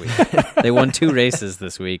cyclist of the week. They won 2 races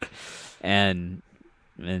this week, and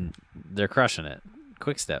they're crushing it.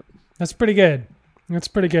 Quick-Step. That's pretty good.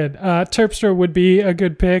 Terpstra would be a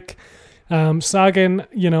good pick. Sagan,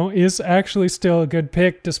 is actually still a good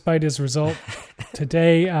pick despite his result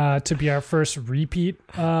today to be our first repeat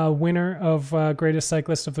winner of greatest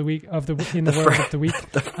cyclist of the week in the world of the week.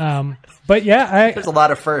 But yeah, there's a lot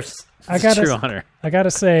of firsts. I gotta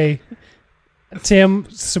say, Tim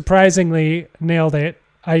surprisingly nailed it.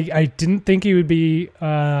 I didn't think he would be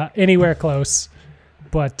anywhere close,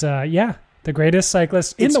 but the greatest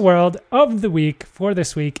cyclist in the world of the week for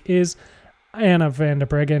this week is Anna van der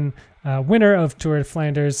Breggen, winner of Tour de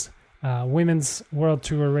Flanders, women's World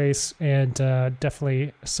Tour race, and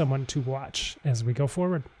definitely someone to watch as we go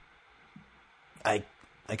forward. I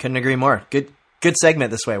couldn't agree more. Good segment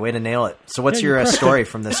this way. Way to nail it. So what's your story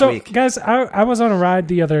from this week? Guys, I was on a ride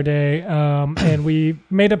the other day, and we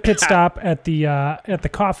made a pit stop at the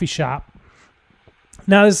coffee shop.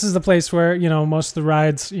 Now, this is the place where, most of the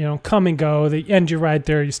rides, come and go. They end your ride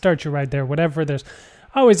there, you start your ride there, whatever. There's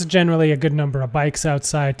always generally a good number of bikes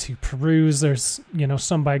outside to peruse. There's,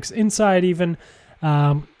 some bikes inside even.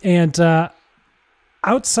 And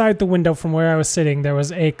outside the window from where I was sitting, there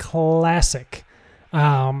was a classic,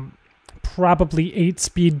 probably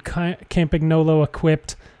 8-speed Campagnolo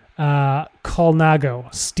equipped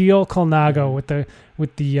Colnago, steel Colnago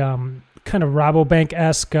with the kind of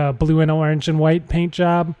Rabobank-esque blue and orange and white paint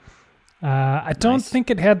job. I don't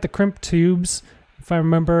think it had the crimped tubes. If I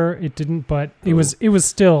remember, it didn't, but it was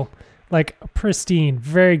still like pristine,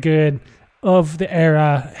 very good, of the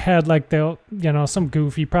era. Had like the some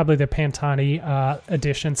goofy, probably the Pantani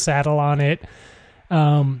edition saddle on it.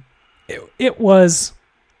 It was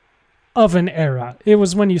of an era. It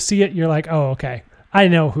was when you see it, you're like, oh, okay, I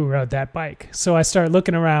know who rode that bike. So I started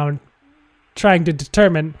looking around, trying to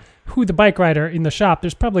determine who the bike rider in the shop.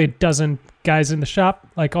 There's probably a dozen guys in the shop,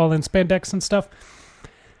 like all in spandex and stuff.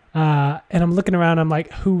 And I'm looking around. I'm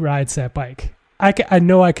like, who rides that bike? I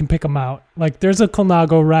know I can pick them out. Like, there's a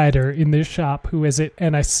Colnago rider in this shop. Who is it?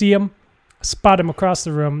 And I see him, spot him across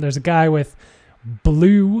the room. There's a guy with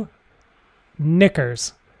blue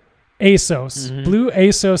knickers, ASOS, blue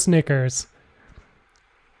ASOS knickers.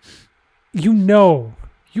 You know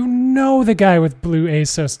the guy with blue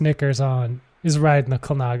ASOS knickers on is riding the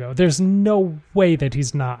Colnago. There's no way that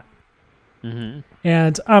he's not.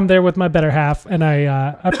 And I'm there with my better half, and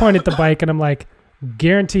I point at the bike, and I'm like,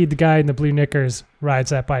 guaranteed the guy in the blue knickers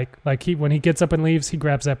rides that bike. Like, when he gets up and leaves, he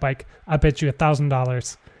grabs that bike. I bet you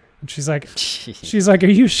 $1,000. And she's like, are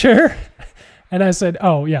you sure? And I said,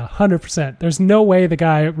 oh yeah, 100%. There's no way the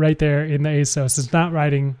guy right there in the ASOS is not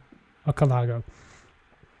riding a Colnago.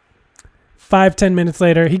 5-10 minutes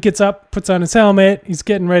later, he gets up, puts on his helmet, he's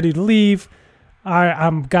getting ready to leave.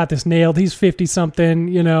 I'm got this nailed. He's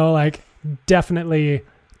 50-something, like definitely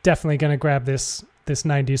gonna grab this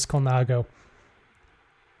 90s Colnago.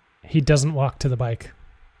 He doesn't walk to the bike.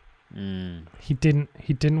 He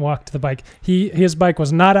didn't walk to the bike. His bike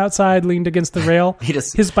was not outside, leaned against the rail. He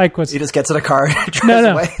just gets in a car and drives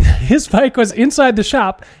no. away. His bike was inside the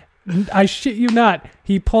shop. I shit you not.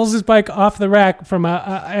 He pulls his bike off the rack from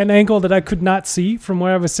an angle that I could not see from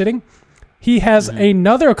where I was sitting. He has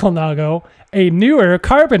another Colnago, a newer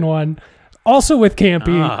carbon one, also with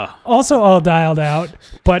Campy, also all dialed out,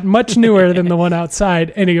 but much newer than the one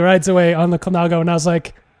outside. And he rides away on the Colnago, and I was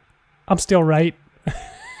like, I'm still right.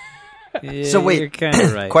 Yeah, so wait, you're kind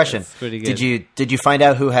of right. Question: That's pretty good. Did you find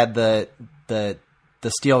out who had the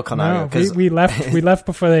steel Colnago? No, we left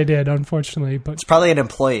before they did, unfortunately. But it's probably an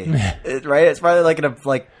employee, right? It's probably like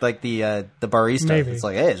the barista. Maybe. It's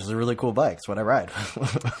like, hey, this is a really cool bike. It's what I ride.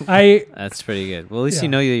 That's pretty good. Well, at least you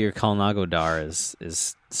know that your Colnago Dar is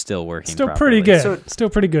still working. Still properly. pretty good. Still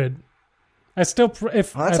pretty good.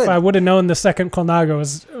 If I would have known the second Colnago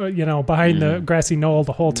was behind the grassy knoll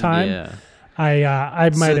the whole time, I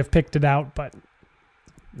might have picked it out, but.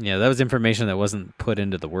 Yeah, that was information that wasn't put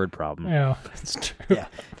into the word problem. Yeah, it's true. Yeah.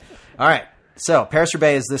 All right. So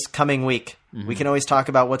Paris-Roubaix is this coming week. Mm-hmm. We can always talk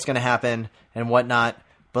about what's going to happen and whatnot,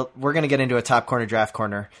 but we're going to get into a top corner draft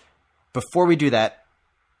corner. Before we do that,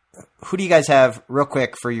 who do you guys have, real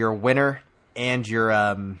quick, for your winner and your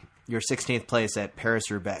 16th place at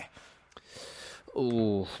Paris-Roubaix?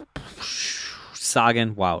 Ooh,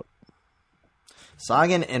 Sagan, Wout.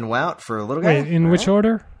 Sagan and Wout for a little guy? Wait, in which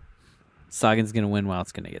order? Sagan's going to win.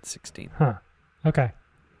 Wout's going to get 16. Huh. Okay.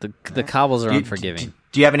 The cobbles are unforgiving.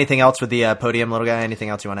 Do you have anything else with the podium, little guy? Anything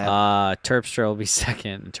else you want to add? Terpstra will be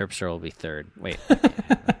second, and Terpstra will be third. Wait.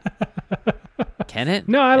 Can it?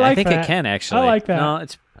 No, I think that. It can, actually. I like that. No,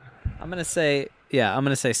 I'm going to say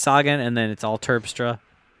Sagan, and then it's all Terpstra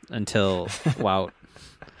until Wout.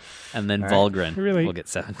 And then Volgren will get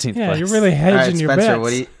 17th place. Yeah, you're really hedging your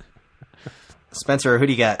bets. Spencer, who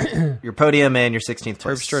do you got? Your podium and your 16th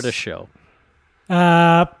place. Terpstra to show.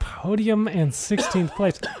 Podium and 16th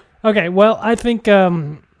place. Okay, well, I think,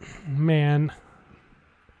 man,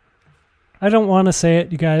 I don't want to say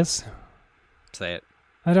it, you guys. Say it.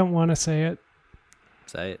 I don't want to say it.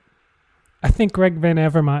 Say it. I think Greg Van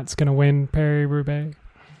Avermaet's going to win Paris-Roubaix.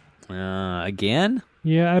 Again?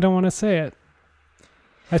 Yeah, I don't want to say it.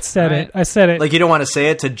 I said it. Like, you don't want to say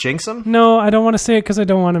it to jinx him? No, I don't want to say it because I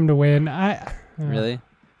don't want him to win. Really?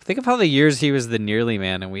 Think of how the years he was the nearly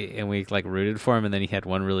man, and we like rooted for him, and then he had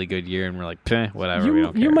one really good year, and we're like, whatever. We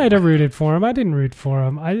don't care. You might have rooted for him. I didn't root for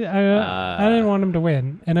him. I didn't want him to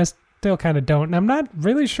win, and I still kind of don't. And I'm not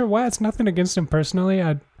really sure why. It's nothing against him personally.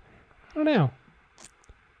 I don't know.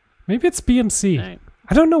 Maybe it's BMC. Right.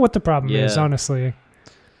 I don't know what the problem is, honestly.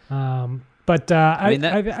 But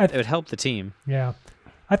it would help the team. Yeah.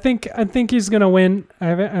 I think he's gonna win.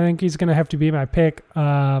 I think he's gonna have to be my pick.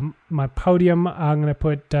 My podium, I'm gonna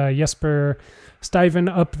put Jesper Stuyven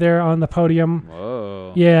up there on the podium.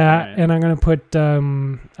 Whoa! Yeah, right. And I'm gonna put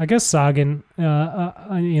I guess Sagan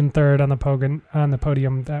in third on the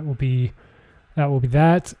podium. That will be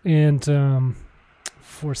that. And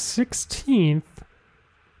for 16th,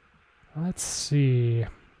 let's see.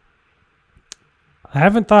 I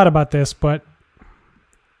haven't thought about this, but.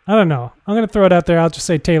 I don't know. I'm going to throw it out there. I'll just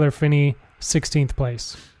say Taylor Phinney, 16th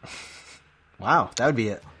place. Wow, that would be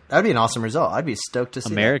it. That would be an awesome result. I'd be stoked to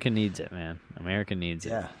see America needs it, man. America needs it.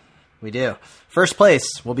 Yeah, we do. First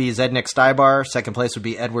place will be Zednik Stybar. Second place would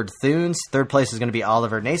be Edward Thunes. Third place is going to be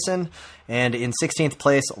Oliver Nason. And in 16th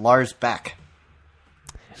place, Lars Bak.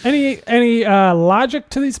 Any logic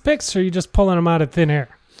to these picks, or are you just pulling them out of thin air?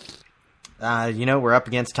 We're up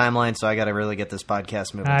against timeline, so I got to really get this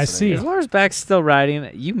podcast moving. I see. Is Lars Bak still riding?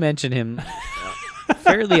 You mention him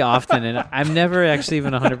fairly often, and I'm never actually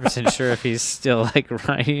even 100% sure if he's still like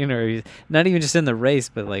riding, or he's not even just in the race,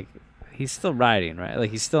 but like he's still riding, right? Like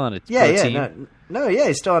he's still on a pro team.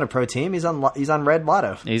 He's still on a pro team. He's on Red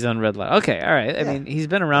Lotto. He's on Red Lotto. Okay, all right. I mean, he's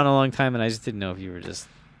been around a long time, and I just didn't know if you were just.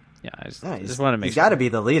 Yeah, I just want to make. He's got to be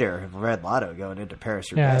the leader of Red Lotto going into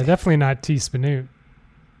Paris-Roubaix. Yeah, definitely not T. Spanoot.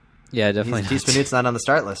 Yeah, definitely. T. Spanoot's not on the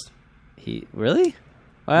start list. He really?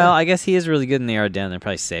 Well, I guess he is really good in the Ardennes. They're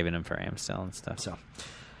probably saving him for Amstel and stuff. So,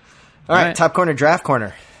 all right, top corner, draft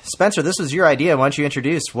corner. Spencer, this was your idea. Why don't you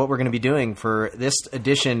introduce what we're going to be doing for this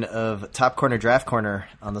edition of Top Corner Draft Corner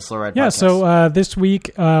on the Slow Ride podcast? Yeah, so this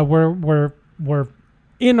week we're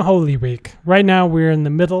in Holy Week. Right now we're in the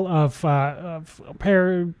middle of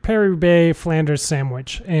Paris-Roubaix Flanders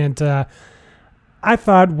Sandwich, and I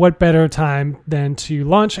thought, what better time than to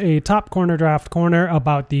launch a Top Corner Draft Corner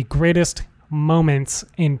about the greatest moments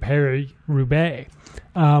in Paris-Roubaix.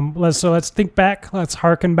 Let's think back. Let's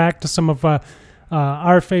harken back to some of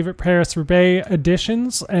our favorite Paris-Roubaix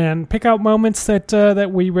editions and pick out moments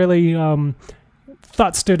that we really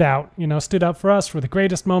thought stood out, stood out for us, were the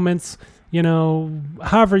greatest moments,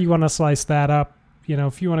 however you want to slice that up.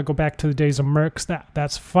 If you want to go back to the days of Mercs,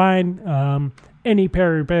 that's fine. Any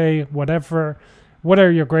Paris-Roubaix, whatever. What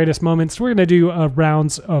are your greatest moments? We're going to do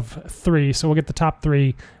rounds of 3, so we'll get the top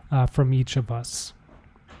 3 from each of us.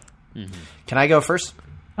 Mm-hmm. Can I go first?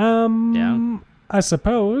 Yeah. I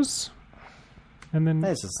suppose. And then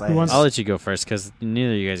who wants- I'll let you go first because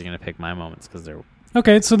neither of you guys are going to pick my moments because they're...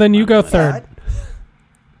 Okay, so then you go third.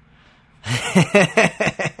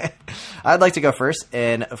 I'd like to go first,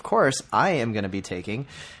 and of course, I am going to be taking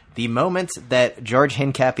the moment that George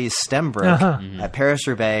Hincapie's stem broke at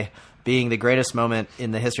Paris-Roubaix being the greatest moment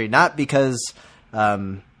in the history, not because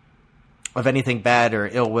of anything bad or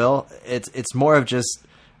ill will. It's more of just,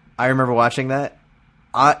 I remember watching that.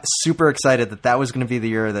 Super excited that was going to be the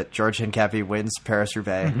year that George Hincapie wins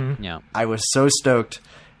Paris-Roubaix. Mm-hmm. Yeah. I was so stoked,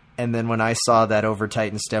 and then when I saw that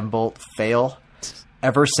over-tightened stem bolt fail,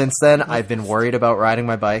 ever since then, I've been worried about riding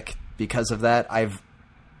my bike because of that.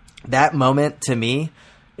 That moment, to me,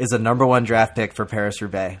 is a number 1 draft pick for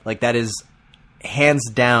Paris-Roubaix. Like, that is hands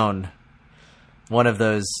down one of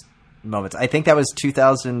those moments. I think that was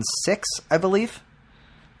 2006, I believe.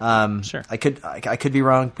 Sure. I could be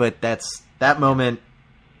wrong, but that moment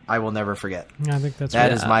I will never forget. I think that's That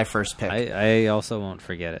right. is my first pick. I also won't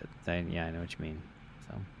forget it. I know what you mean.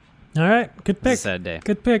 So All right, good pick. it's a sad day.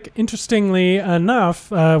 Good pick. Interestingly enough,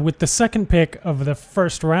 with the second pick of the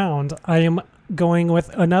first round, I am going with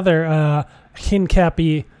another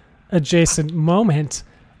Hincapie adjacent moment.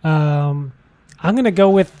 I'm going to go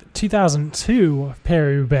with 2002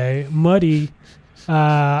 Paris-Roubaix, muddy.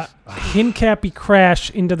 Hincapie crash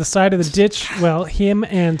into the side of the ditch. Well, him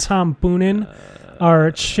and Tom Boonen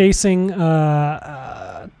are chasing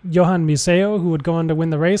Johan Museo, who would go on to win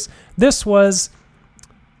the race. This was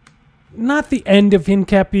not the end of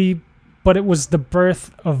Hincapie, but it was the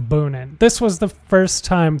birth of Boonen. This was the first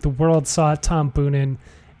time the world saw Tom Boonen,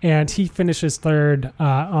 and he finishes third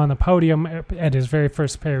on the podium at his very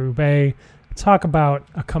first Paris-Roubaix. Talk about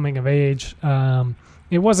a coming of age.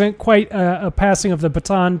 It wasn't quite a passing of the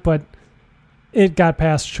baton, but it got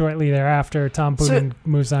passed shortly thereafter. Tom Boonen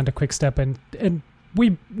moves on to Quick Step, and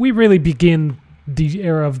we really begin the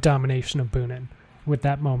era of domination of Boonen with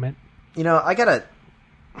that moment. I gotta,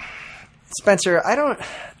 Spencer. I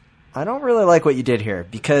don't really like what you did here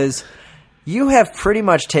because you have pretty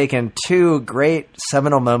much taken 2 great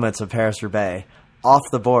seminal moments of Paris-Roubaix off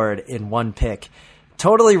the board in one pick,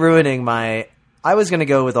 totally ruining my. I was going to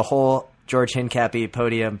go with a whole George Hincapie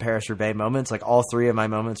podium Paris-Roubaix moments. Like all 3 of my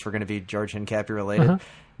moments were going to be George Hincapie related.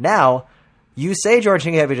 Now you say George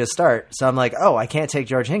Hincapie to start, so I'm like, oh, I can't take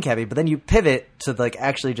George Hincapie. But then you pivot to like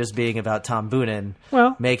actually just being about Tom Boonen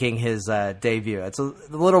making his debut. It's a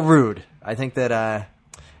little rude. I think that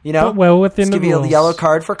well within let's the give you a rules. yellow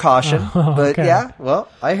card for caution. But okay. yeah, well,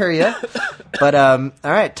 I hear you. But all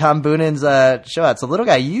right, Tom Boonen's show out. So little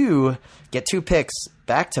guy, you get 2 picks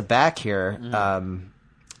back to back here.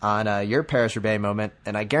 On your Paris-Roubaix moment,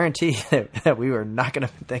 and I guarantee that we were not going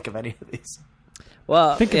to think of any of these.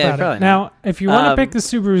 Well, Think yeah, about probably it. Now, if you want to pick the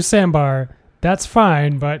Subaru Sambar, that's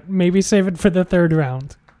fine, but maybe save it for the third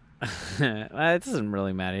round. It doesn't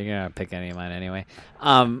really matter. You're going to pick any of mine anyway.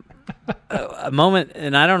 A moment,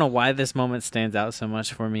 and I don't know why this moment stands out so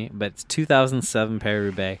much for me, but it's 2007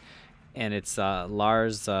 Paris-Roubaix, and it's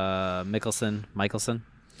Lars Michelsen,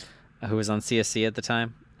 who was on CSC at the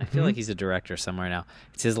time. I feel like he's a director somewhere now.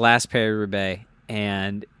 It's his last Paris-Roubaix,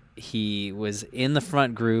 and he was in the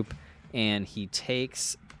front group, and he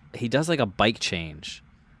does like a bike change,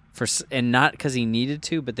 and not because he needed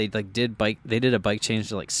to, but they did a bike change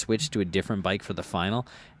to like switch to a different bike for the final,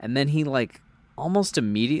 and then he like almost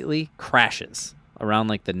immediately crashes around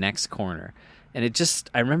like the next corner. And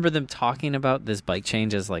I remember them talking about this bike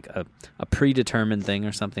change as like a predetermined thing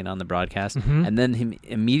or something on the broadcast, and then him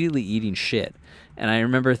immediately eating shit. And I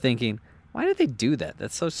remember thinking, why did they do that?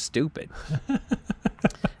 That's so stupid.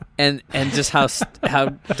 and just how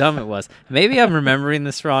dumb it was. Maybe I'm remembering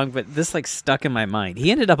this wrong, but this like stuck in my mind.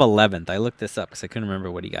 He ended up 11th. I looked this up because I couldn't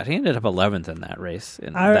remember what he got. He ended up 11th in that race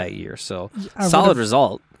that year. So solid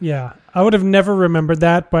result. Yeah, I would have never remembered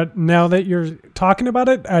that, but now that you're talking about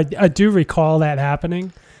it, I do recall that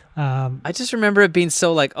happening. I just remember it being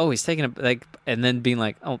so like, oh, he's taking and then being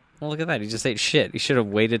like, oh, well, look at that. He just ate shit. He should have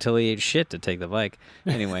waited till he ate shit to take the bike.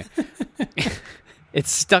 Anyway,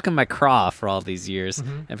 it's stuck in my craw for all these years,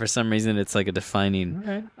 and for some reason, it's like a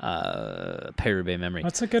defining Paris-Roubaix memory.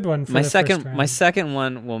 That's a good one. For My the second, first round. my second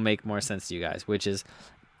one will make more sense to you guys, which is,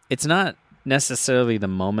 it's not necessarily the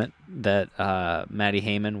moment that Maddie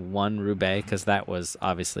Heyman won Roubaix, because that was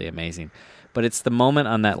obviously amazing. But it's the moment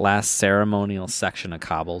on that last ceremonial section of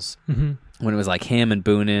cobbles when it was like him and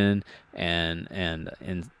Boonen and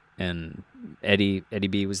Eddie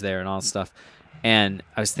B was there and all that stuff. And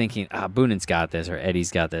I was thinking, Boonen's got this or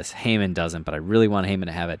Eddie's got this. Heyman doesn't, but I really want Heyman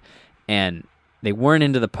to have it. And they weren't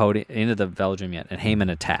into the velodrome yet, and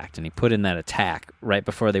Heyman attacked, and he put in that attack right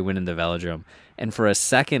before they went into the velodrome. And for a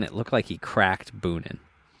second, it looked like he cracked Boonen.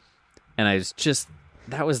 And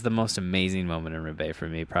that was the most amazing moment in Roubaix for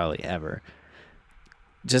me, probably ever.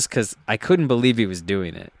 Just because I couldn't believe he was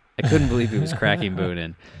doing it. I couldn't believe he was cracking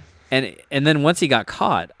Boonen. And then once he got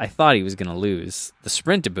caught, I thought he was going to lose the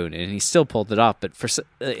sprint to Boonen, and he still pulled it off. But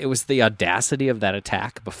it was the audacity of that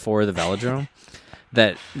attack before the velodrome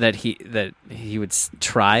that he would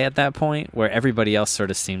try at that point, where everybody else sort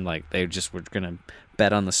of seemed like they just were going to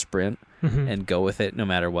bet on the sprint and go with it no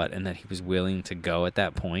matter what, and that he was willing to go at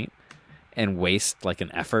that point and waste like an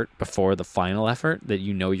effort before the final effort that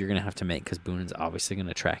you're going to have to make because Boonen's obviously going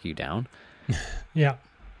to track you down. Yeah,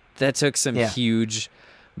 that took some huge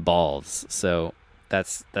balls. So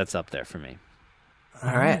that's up there for me.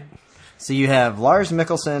 All right. So you have Lars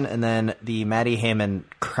Mikkelsen and then the Maddie Heyman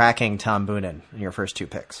cracking Tom Boonen in your first two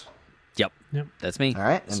picks. Yep. That's me. All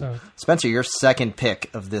right. And Spencer, your second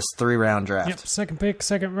pick of this 3-round draft. Yep, second pick,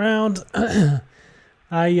 second round.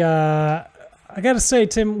 I got to say,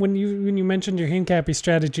 Tim, when you mentioned your Hincapie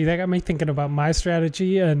strategy, that got me thinking about my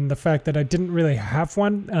strategy and the fact that I didn't really have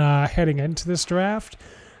one heading into this draft.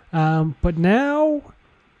 But now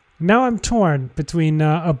I'm torn between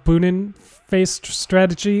a Boonen-based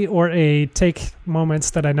strategy or a take moments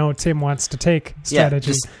that I know Tim wants to take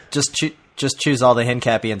strategy. Yeah, just choose all the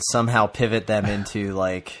Hincapie and somehow pivot them into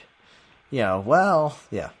I got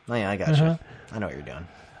you. I know what you're doing.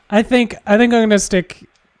 I think I'm gonna stick.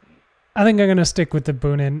 I think I'm gonna stick with the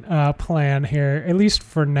Boonen plan here, at least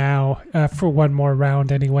for now, for one more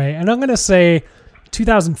round anyway. And I'm gonna say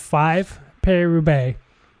 2005 Paris-Roubaix.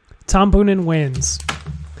 Tom Boonen wins,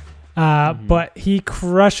 but he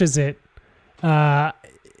crushes it.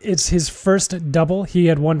 It's his first double. He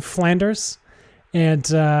had won Flanders, and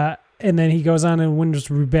then he goes on and wins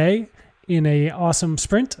Roubaix in a awesome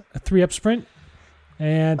sprint, a 3-up sprint.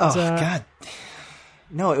 And God,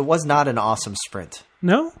 no, it was not an awesome sprint.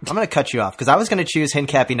 No, I'm going to cut you off because I was going to choose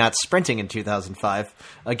Hincapie not sprinting in 2005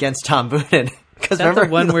 against Tom Boonen. Is that the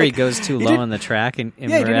one where he goes too low on the track and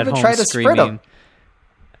we're at home try to screaming? Sprint him.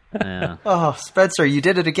 Yeah. Oh, Spencer, you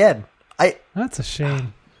did it again. That's a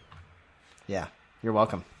shame. Yeah, you're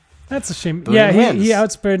welcome. That's a shame. Boonen wins. He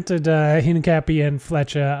outsprinted Hincapie and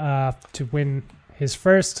Fletcher to win his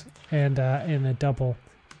first and in a double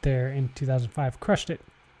there in 2005. Crushed it.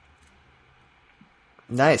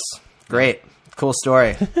 Nice. Great. Cool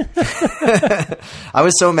story. I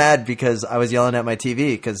was so mad because I was yelling at my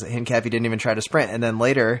TV because Hincapie didn't even try to sprint. And then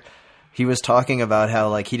later he was talking about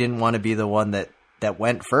how he didn't want to be the one that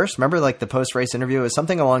went first. Remember the post-race interview? It was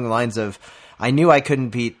something along the lines of, I knew I couldn't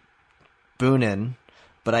beat Boonen,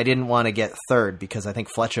 but I didn't want to get third because I think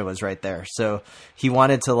Fletcher was right there. So he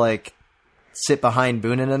wanted to sit behind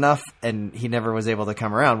Boonen enough, and he never was able to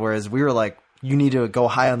come around. Whereas we were like, you need to go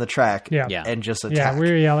high on the track and just attack. Yeah,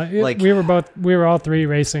 we were yelling. We were all three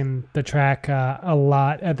racing the track a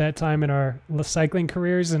lot at that time in our cycling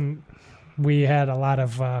careers, and we had a lot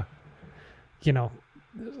of,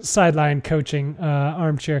 sideline coaching,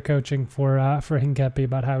 armchair coaching for Hincapie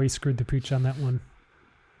about how he screwed the pooch on that one.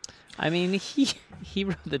 I mean, he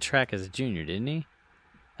rode the track as a junior, didn't he?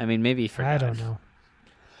 I mean, maybe he forgot. I don't know.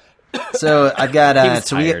 So I've got I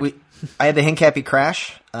had the Hincapie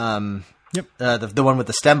crash. Yep. The one with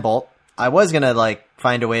the stem bolt. I was gonna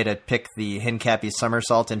find a way to pick the Hincapie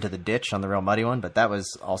somersault into the ditch on the real muddy one, but that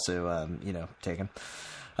was also taken.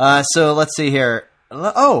 So let's see here.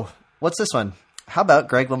 Oh, what's this one? How about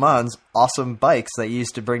Greg LeMond's awesome bikes that you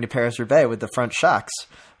used to bring to Paris-Roubaix with the front shocks?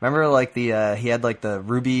 Remember, he had the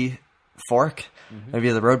Ruby fork, maybe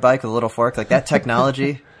the road bike with a little fork, that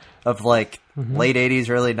technology of late 80s,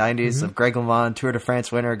 early 90s of Greg LeMond, Tour de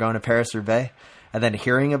France winner, going to Paris-Roubaix, and then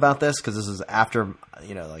hearing about this because this was after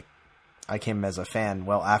I came as a fan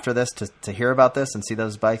well after this to hear about this and see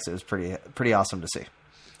those bikes. It was pretty awesome to see.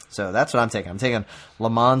 So that's what I'm taking. I'm taking Le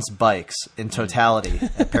Mans bikes in totality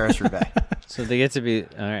at Paris-Roubaix. So they get to be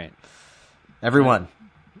all right. Everyone.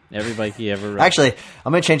 Every bike you ever rode. Actually,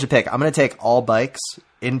 I'm going to change the pick. I'm going to take all bikes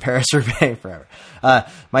in Paris-Roubaix forever.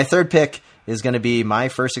 My third pick is going to be my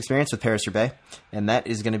first experience with Paris-Roubaix, and that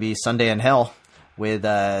is going to be Sunday in Hell with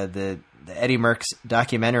the Eddie Merckx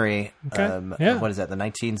documentary. Okay. What is that? The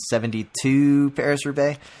 1972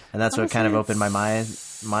 Paris-Roubaix, and that's what kind of opened my mind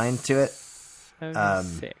to it.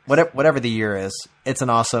 whatever the year is. It's an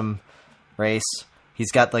awesome race.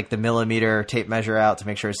 He's got like the millimeter tape measure out to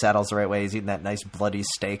make sure his saddle's the right way. He's eating that nice bloody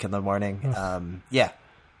steak in the morning.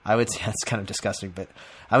 I would say that's kind of disgusting, but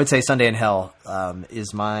I would say Sunday in Hell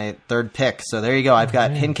is my third pick. So there you go. I've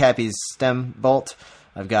got Hincapie's stem bolt.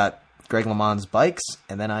 I've got Greg LeMond's bikes,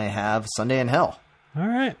 and then I have Sunday in Hell. All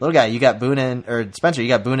right. Little guy, you got Boonin, or Spencer, you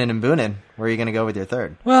got Boonin and Boonin. Where are you going to go with your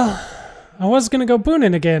third? Well, I was going to go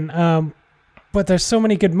Boonin again, but there's so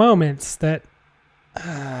many good moments that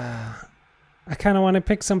I kind of want to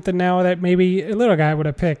pick something now that maybe a little guy would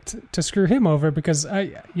have picked to screw him over, because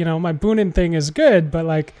my Boonin thing is good, but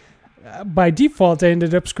like by default I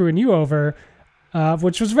ended up screwing you over,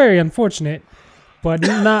 which was very unfortunate, but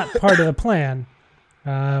not part of the plan.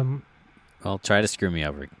 Well, try to screw me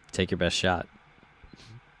over. Take your best shot.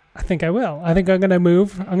 I think I will. I think I'm going to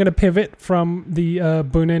move. I'm going to pivot from the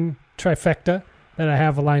Boonin trifecta that I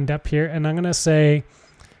have lined up here, and I'm going to say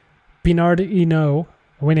Bernard Hinault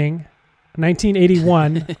winning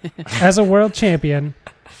 1981 as a world champion,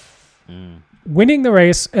 winning the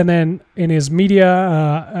race, and then in his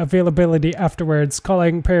media availability afterwards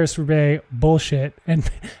calling Paris-Roubaix bullshit and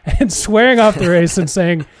swearing off the race and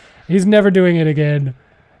saying he's never doing it again.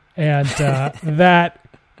 And that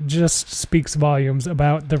just speaks volumes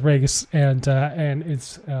about the race and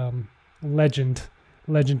its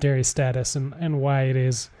legendary status and why it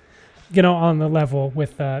is, on the level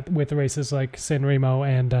with races like San Remo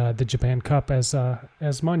and the Japan Cup as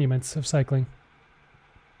monuments of cycling.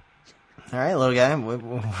 All right, little guy.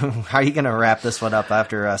 How are you going to wrap this one up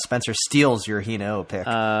after Spencer steals your Hino pick?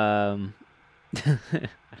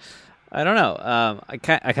 I don't know. I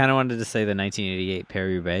kind of wanted to say the 1988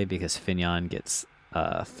 Paris-Roubaix because Fignon gets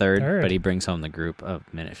third, but he brings home the group a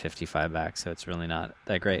minute 55 back, so it's really not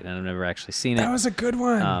that great, and I've never actually seen it. That was a good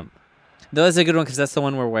one. That was a good one because that's the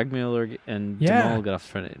one where Wegmuller and Dumoulin get off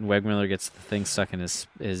front, and Wegmuller gets the thing stuck in his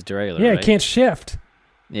derailleur. Yeah, right? He can't shift.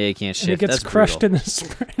 Yeah, he can't shift. And it gets that's crushed brutal. in the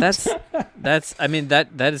sprint. That's. I mean,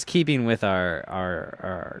 that is keeping with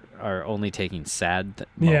our only taking sad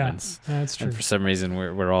moments. Yeah, that's true. And for some reason,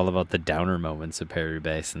 we're all about the downer moments of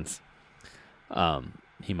Paris-Roubaix since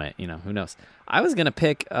he might, who knows. I was gonna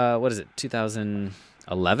pick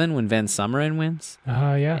 2011 when Van Summeren wins.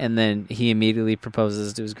 Yeah. And then he immediately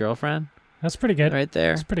proposes to his girlfriend. That's pretty good. Right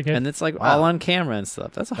there. That's pretty good. And it's like all on camera and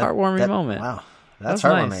stuff. That's a heartwarming moment. Wow, that's that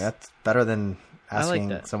heartwarming. nice. That's better than asking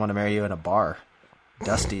like someone to marry you in a bar.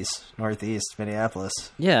 Dusty's, Northeast, Minneapolis.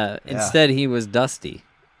 Yeah, instead he was Dusty.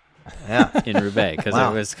 Yeah. In Roubaix, because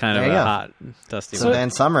it was kind of a hot, dusty So Van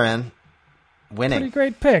Summeren winning. Pretty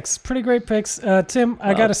great picks. Tim,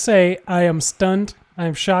 I got to say, I am stunned. I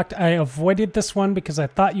am shocked. I avoided this one because I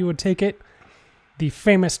thought you would take it. The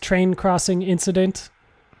famous train crossing incident.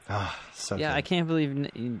 So yeah, good. I can't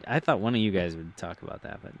believe. I thought one of you guys would talk about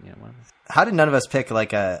that, but How did none of us pick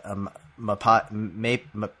like a Mappé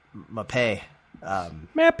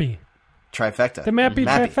Mappy trifecta? The Mappy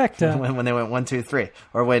trifecta. When they went 1, 2, 3,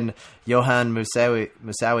 or when Johan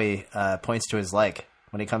Moussaoui points to his leg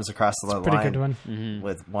when he comes across the line. Pretty good one.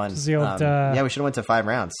 With one. The old, we should have went to 5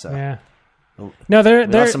 rounds. So. Yeah. No, there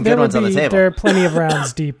ones on the table. There are plenty of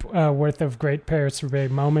rounds deep worth of great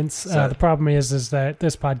Paris-Roubaix moments. The problem is that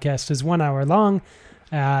this podcast is 1 hour long,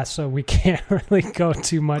 so we can't really go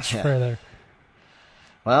too much further.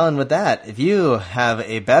 Well, and with that, if you have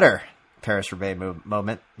a better Paris-Roubaix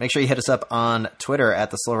moment, make sure you hit us up on Twitter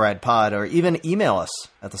at the Slow Ride Pod, or even email us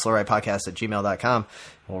at the slowridepodcast@gmail.com.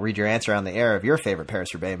 We'll read your answer on the air of your favorite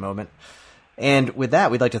Paris-Roubaix moment. And with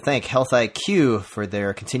that, we'd like to thank Health IQ for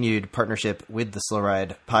their continued partnership with the Slow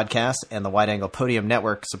Ride Podcast and the Wide Angle Podium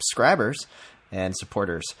Network subscribers and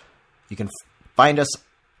supporters. You can find us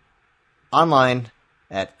online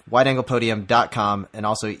at wideanglepodium.com and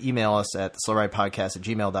also email us at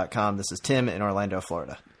slowridepodcast@gmail.com. This is Tim in Orlando,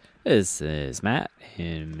 Florida. This is Matt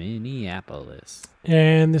in Minneapolis.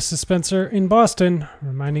 And this is Spencer in Boston,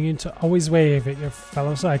 reminding you to always wave at your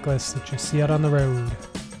fellow cyclists that you see out on the road.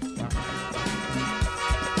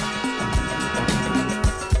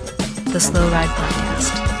 The Slow Ride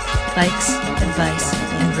Podcast. Bikes, advice,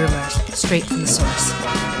 and rumors straight from the source.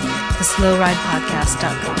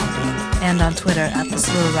 TheSlowRidePodcast.com and on Twitter at The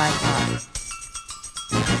Slow Ride Pod.